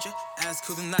Winter Soldier. Ask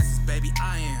who the nicest, baby,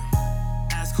 I am.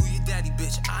 Ask who your daddy,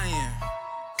 bitch, I am.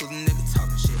 Who the nigga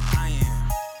talking shit, I am.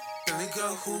 Billy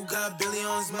girl who got Billy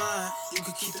on his mind. You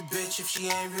could keep the bitch if she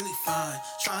ain't really fine.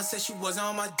 Tryna say she wasn't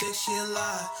on my dick, she a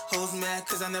lie. Hoes mad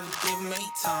cause I never gave him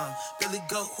any time. Billy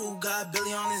girl who got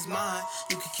Billy on his mind.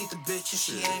 You could keep the bitch if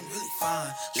she ain't really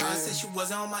fine. Tryna say she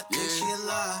wasn't on my dick, she a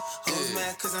lie. Hoes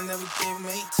mad cause I never gave him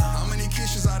any time. How many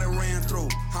kisses I done ran through?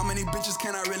 How many bitches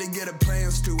can I really get a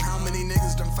plans to? How many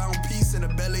niggas done found peace in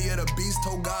the belly of the beast?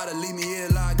 Told God to leave me here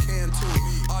like I can too.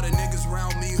 All the niggas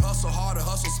round me hustle harder,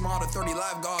 hustle smarter. 30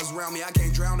 lifeguards around me, I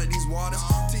can't drown in these waters.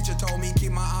 Teacher told me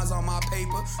keep my eyes on my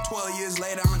paper. 12 years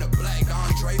later, I'm the black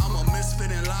Don Draper. I'm a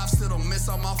misfit in life, still don't miss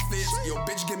on my fits. Yo,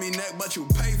 bitch, give me neck, but you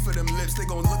pay for them lips. They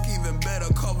gon' look even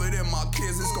better, covered in my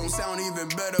kids. It's gon' sound even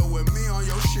better with me on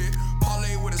your shit.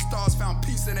 Parlay with the stars, found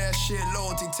peace in that shit.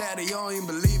 Loyalty tatty, you don't even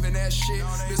believe in that shit.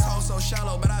 This hole so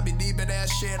shallow, but I be deep in that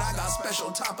shit. I got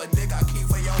special type of dick I keep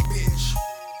for your bitch.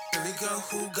 Billy girl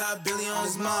who got Billy on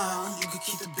his mind. You could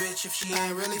keep the bitch if she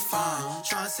ain't really fine.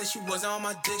 Tryna say she wasn't on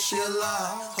my dick, she a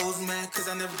lie. Hoes mad cause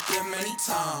I never get many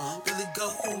time. Billy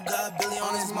girl who got Billy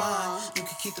on his mind. You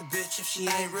could keep the bitch if she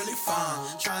ain't really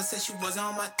fine. Tryna say she wasn't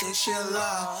on my dick, she a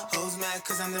lie. Hoes mad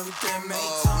cause I never get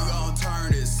many time. We gon'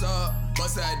 turn this up,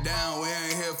 bust that down, we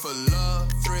ain't here for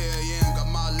love. 3 a.m. got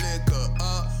my liquor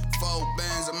up. 4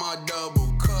 bands in my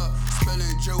double cup.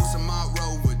 Spilling juice in my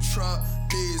Rover truck.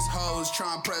 These hoes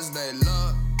tryna press their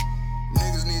luck.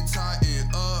 Niggas need to tighten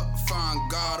up. Find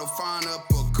God or find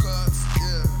uppercuts,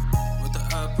 yeah. With the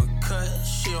uppercut,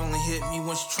 she only hit me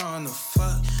when she tryna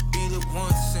fuck. Beat it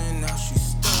once and now she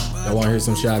stuck. I want to hear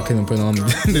some shit I couldn't put on the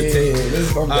tape. This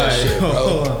is from that shit,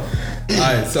 bro.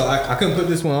 Alright, so I couldn't put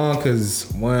this one on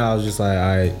because one, I was just like,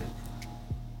 alright,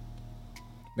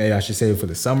 maybe I should save it for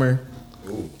the summer.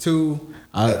 Ooh. 2,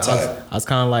 I was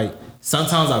kind of like,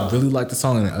 sometimes I really like the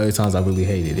song and other times I really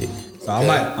hated it. So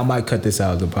I might cut this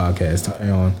out of the podcast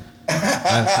depending on.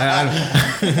 Damn,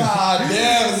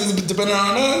 is this depending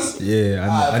on us?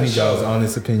 Yeah, I need y'all's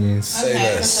honest opinions.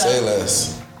 Say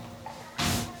less.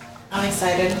 I'm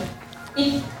excited.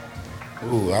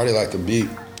 Ooh, I already like the beat.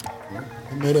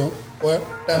 The middle, what?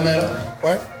 That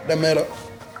middle.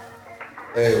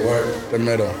 Hey, work the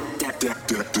middle.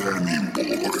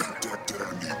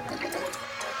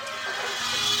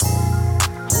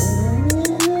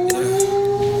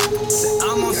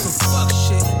 I'm on some fuck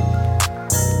shit.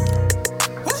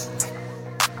 What?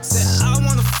 Said I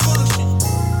wanna function.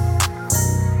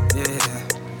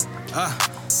 Yeah.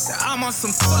 Said I'm on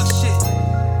some fuck shit.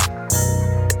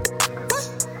 What?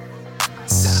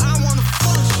 Said I wanna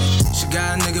function. She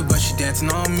got a nigga, but she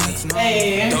dancing on me.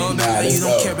 Hey. Don't you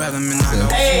don't care about him and I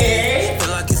don't. Hey.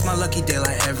 Feel like it's my lucky day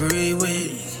like every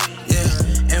week.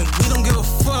 Yeah. And we don't give a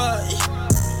fuck.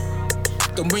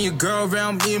 Don't bring your girl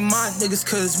around me and my niggas,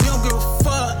 cause we don't give a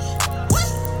fuck. What?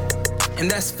 And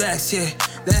that's facts, yeah,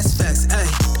 that's facts, ayy.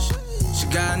 She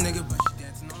got a nigga, but she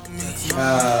dancing on me.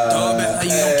 Dog back like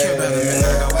you don't care about him and I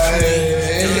got what you need.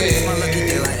 Feel like it's my lucky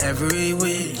day like every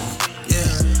week.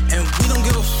 Yeah, and we don't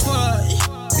give a fuck.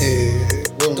 Yeah,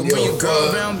 don't bring your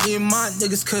girl around me and my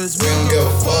niggas, cause we don't give a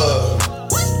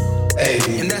fuck. What?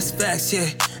 Ayy. And that's facts, yeah,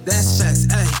 that's facts,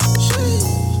 ayy.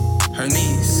 Her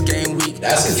knees, game weak.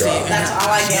 That's a drop. That's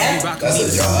all I get. That's a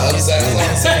drop. That's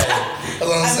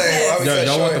what I'm saying. Yo,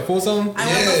 y'all want the full song? I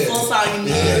want the full song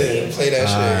immediately. Yeah, play that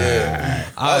shit, yeah.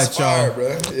 Alright, y'all. Bro.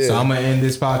 Yeah. So I'm gonna end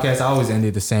this podcast. I always end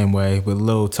it the same way with a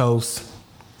little toast.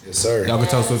 Yes, sir. Y'all can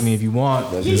toast with me if you want.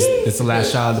 It's the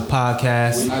last shot of the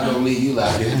podcast. We're not gonna leave you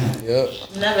like it.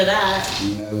 Yep. Never that.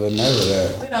 Never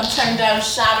that. We don't turn down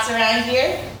shots around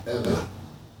here. Never.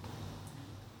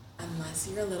 Unless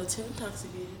you're a little too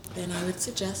intoxicated, then I would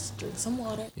suggest drink some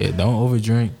water. Yeah, don't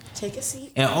overdrink. Take a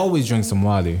seat. And always drink some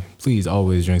water. Please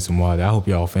always drink some water. I hope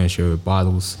y'all finish your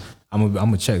bottles. I'm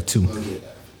gonna check too.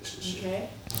 Okay.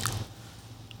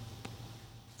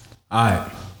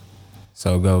 Alright.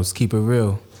 So it goes, keep it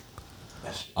real.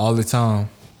 All the time.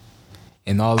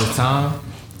 And all the time,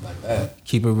 like that.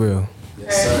 Keep it real.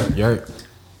 Yes, sir. Yerk.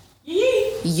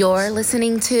 You're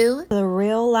listening to The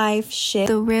Real Life Shit.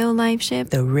 The Real Life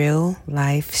Shit. The Real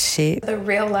Life Shit. The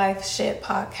Real Life Shit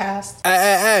podcast.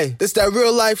 Hey, this that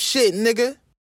real life shit, nigga.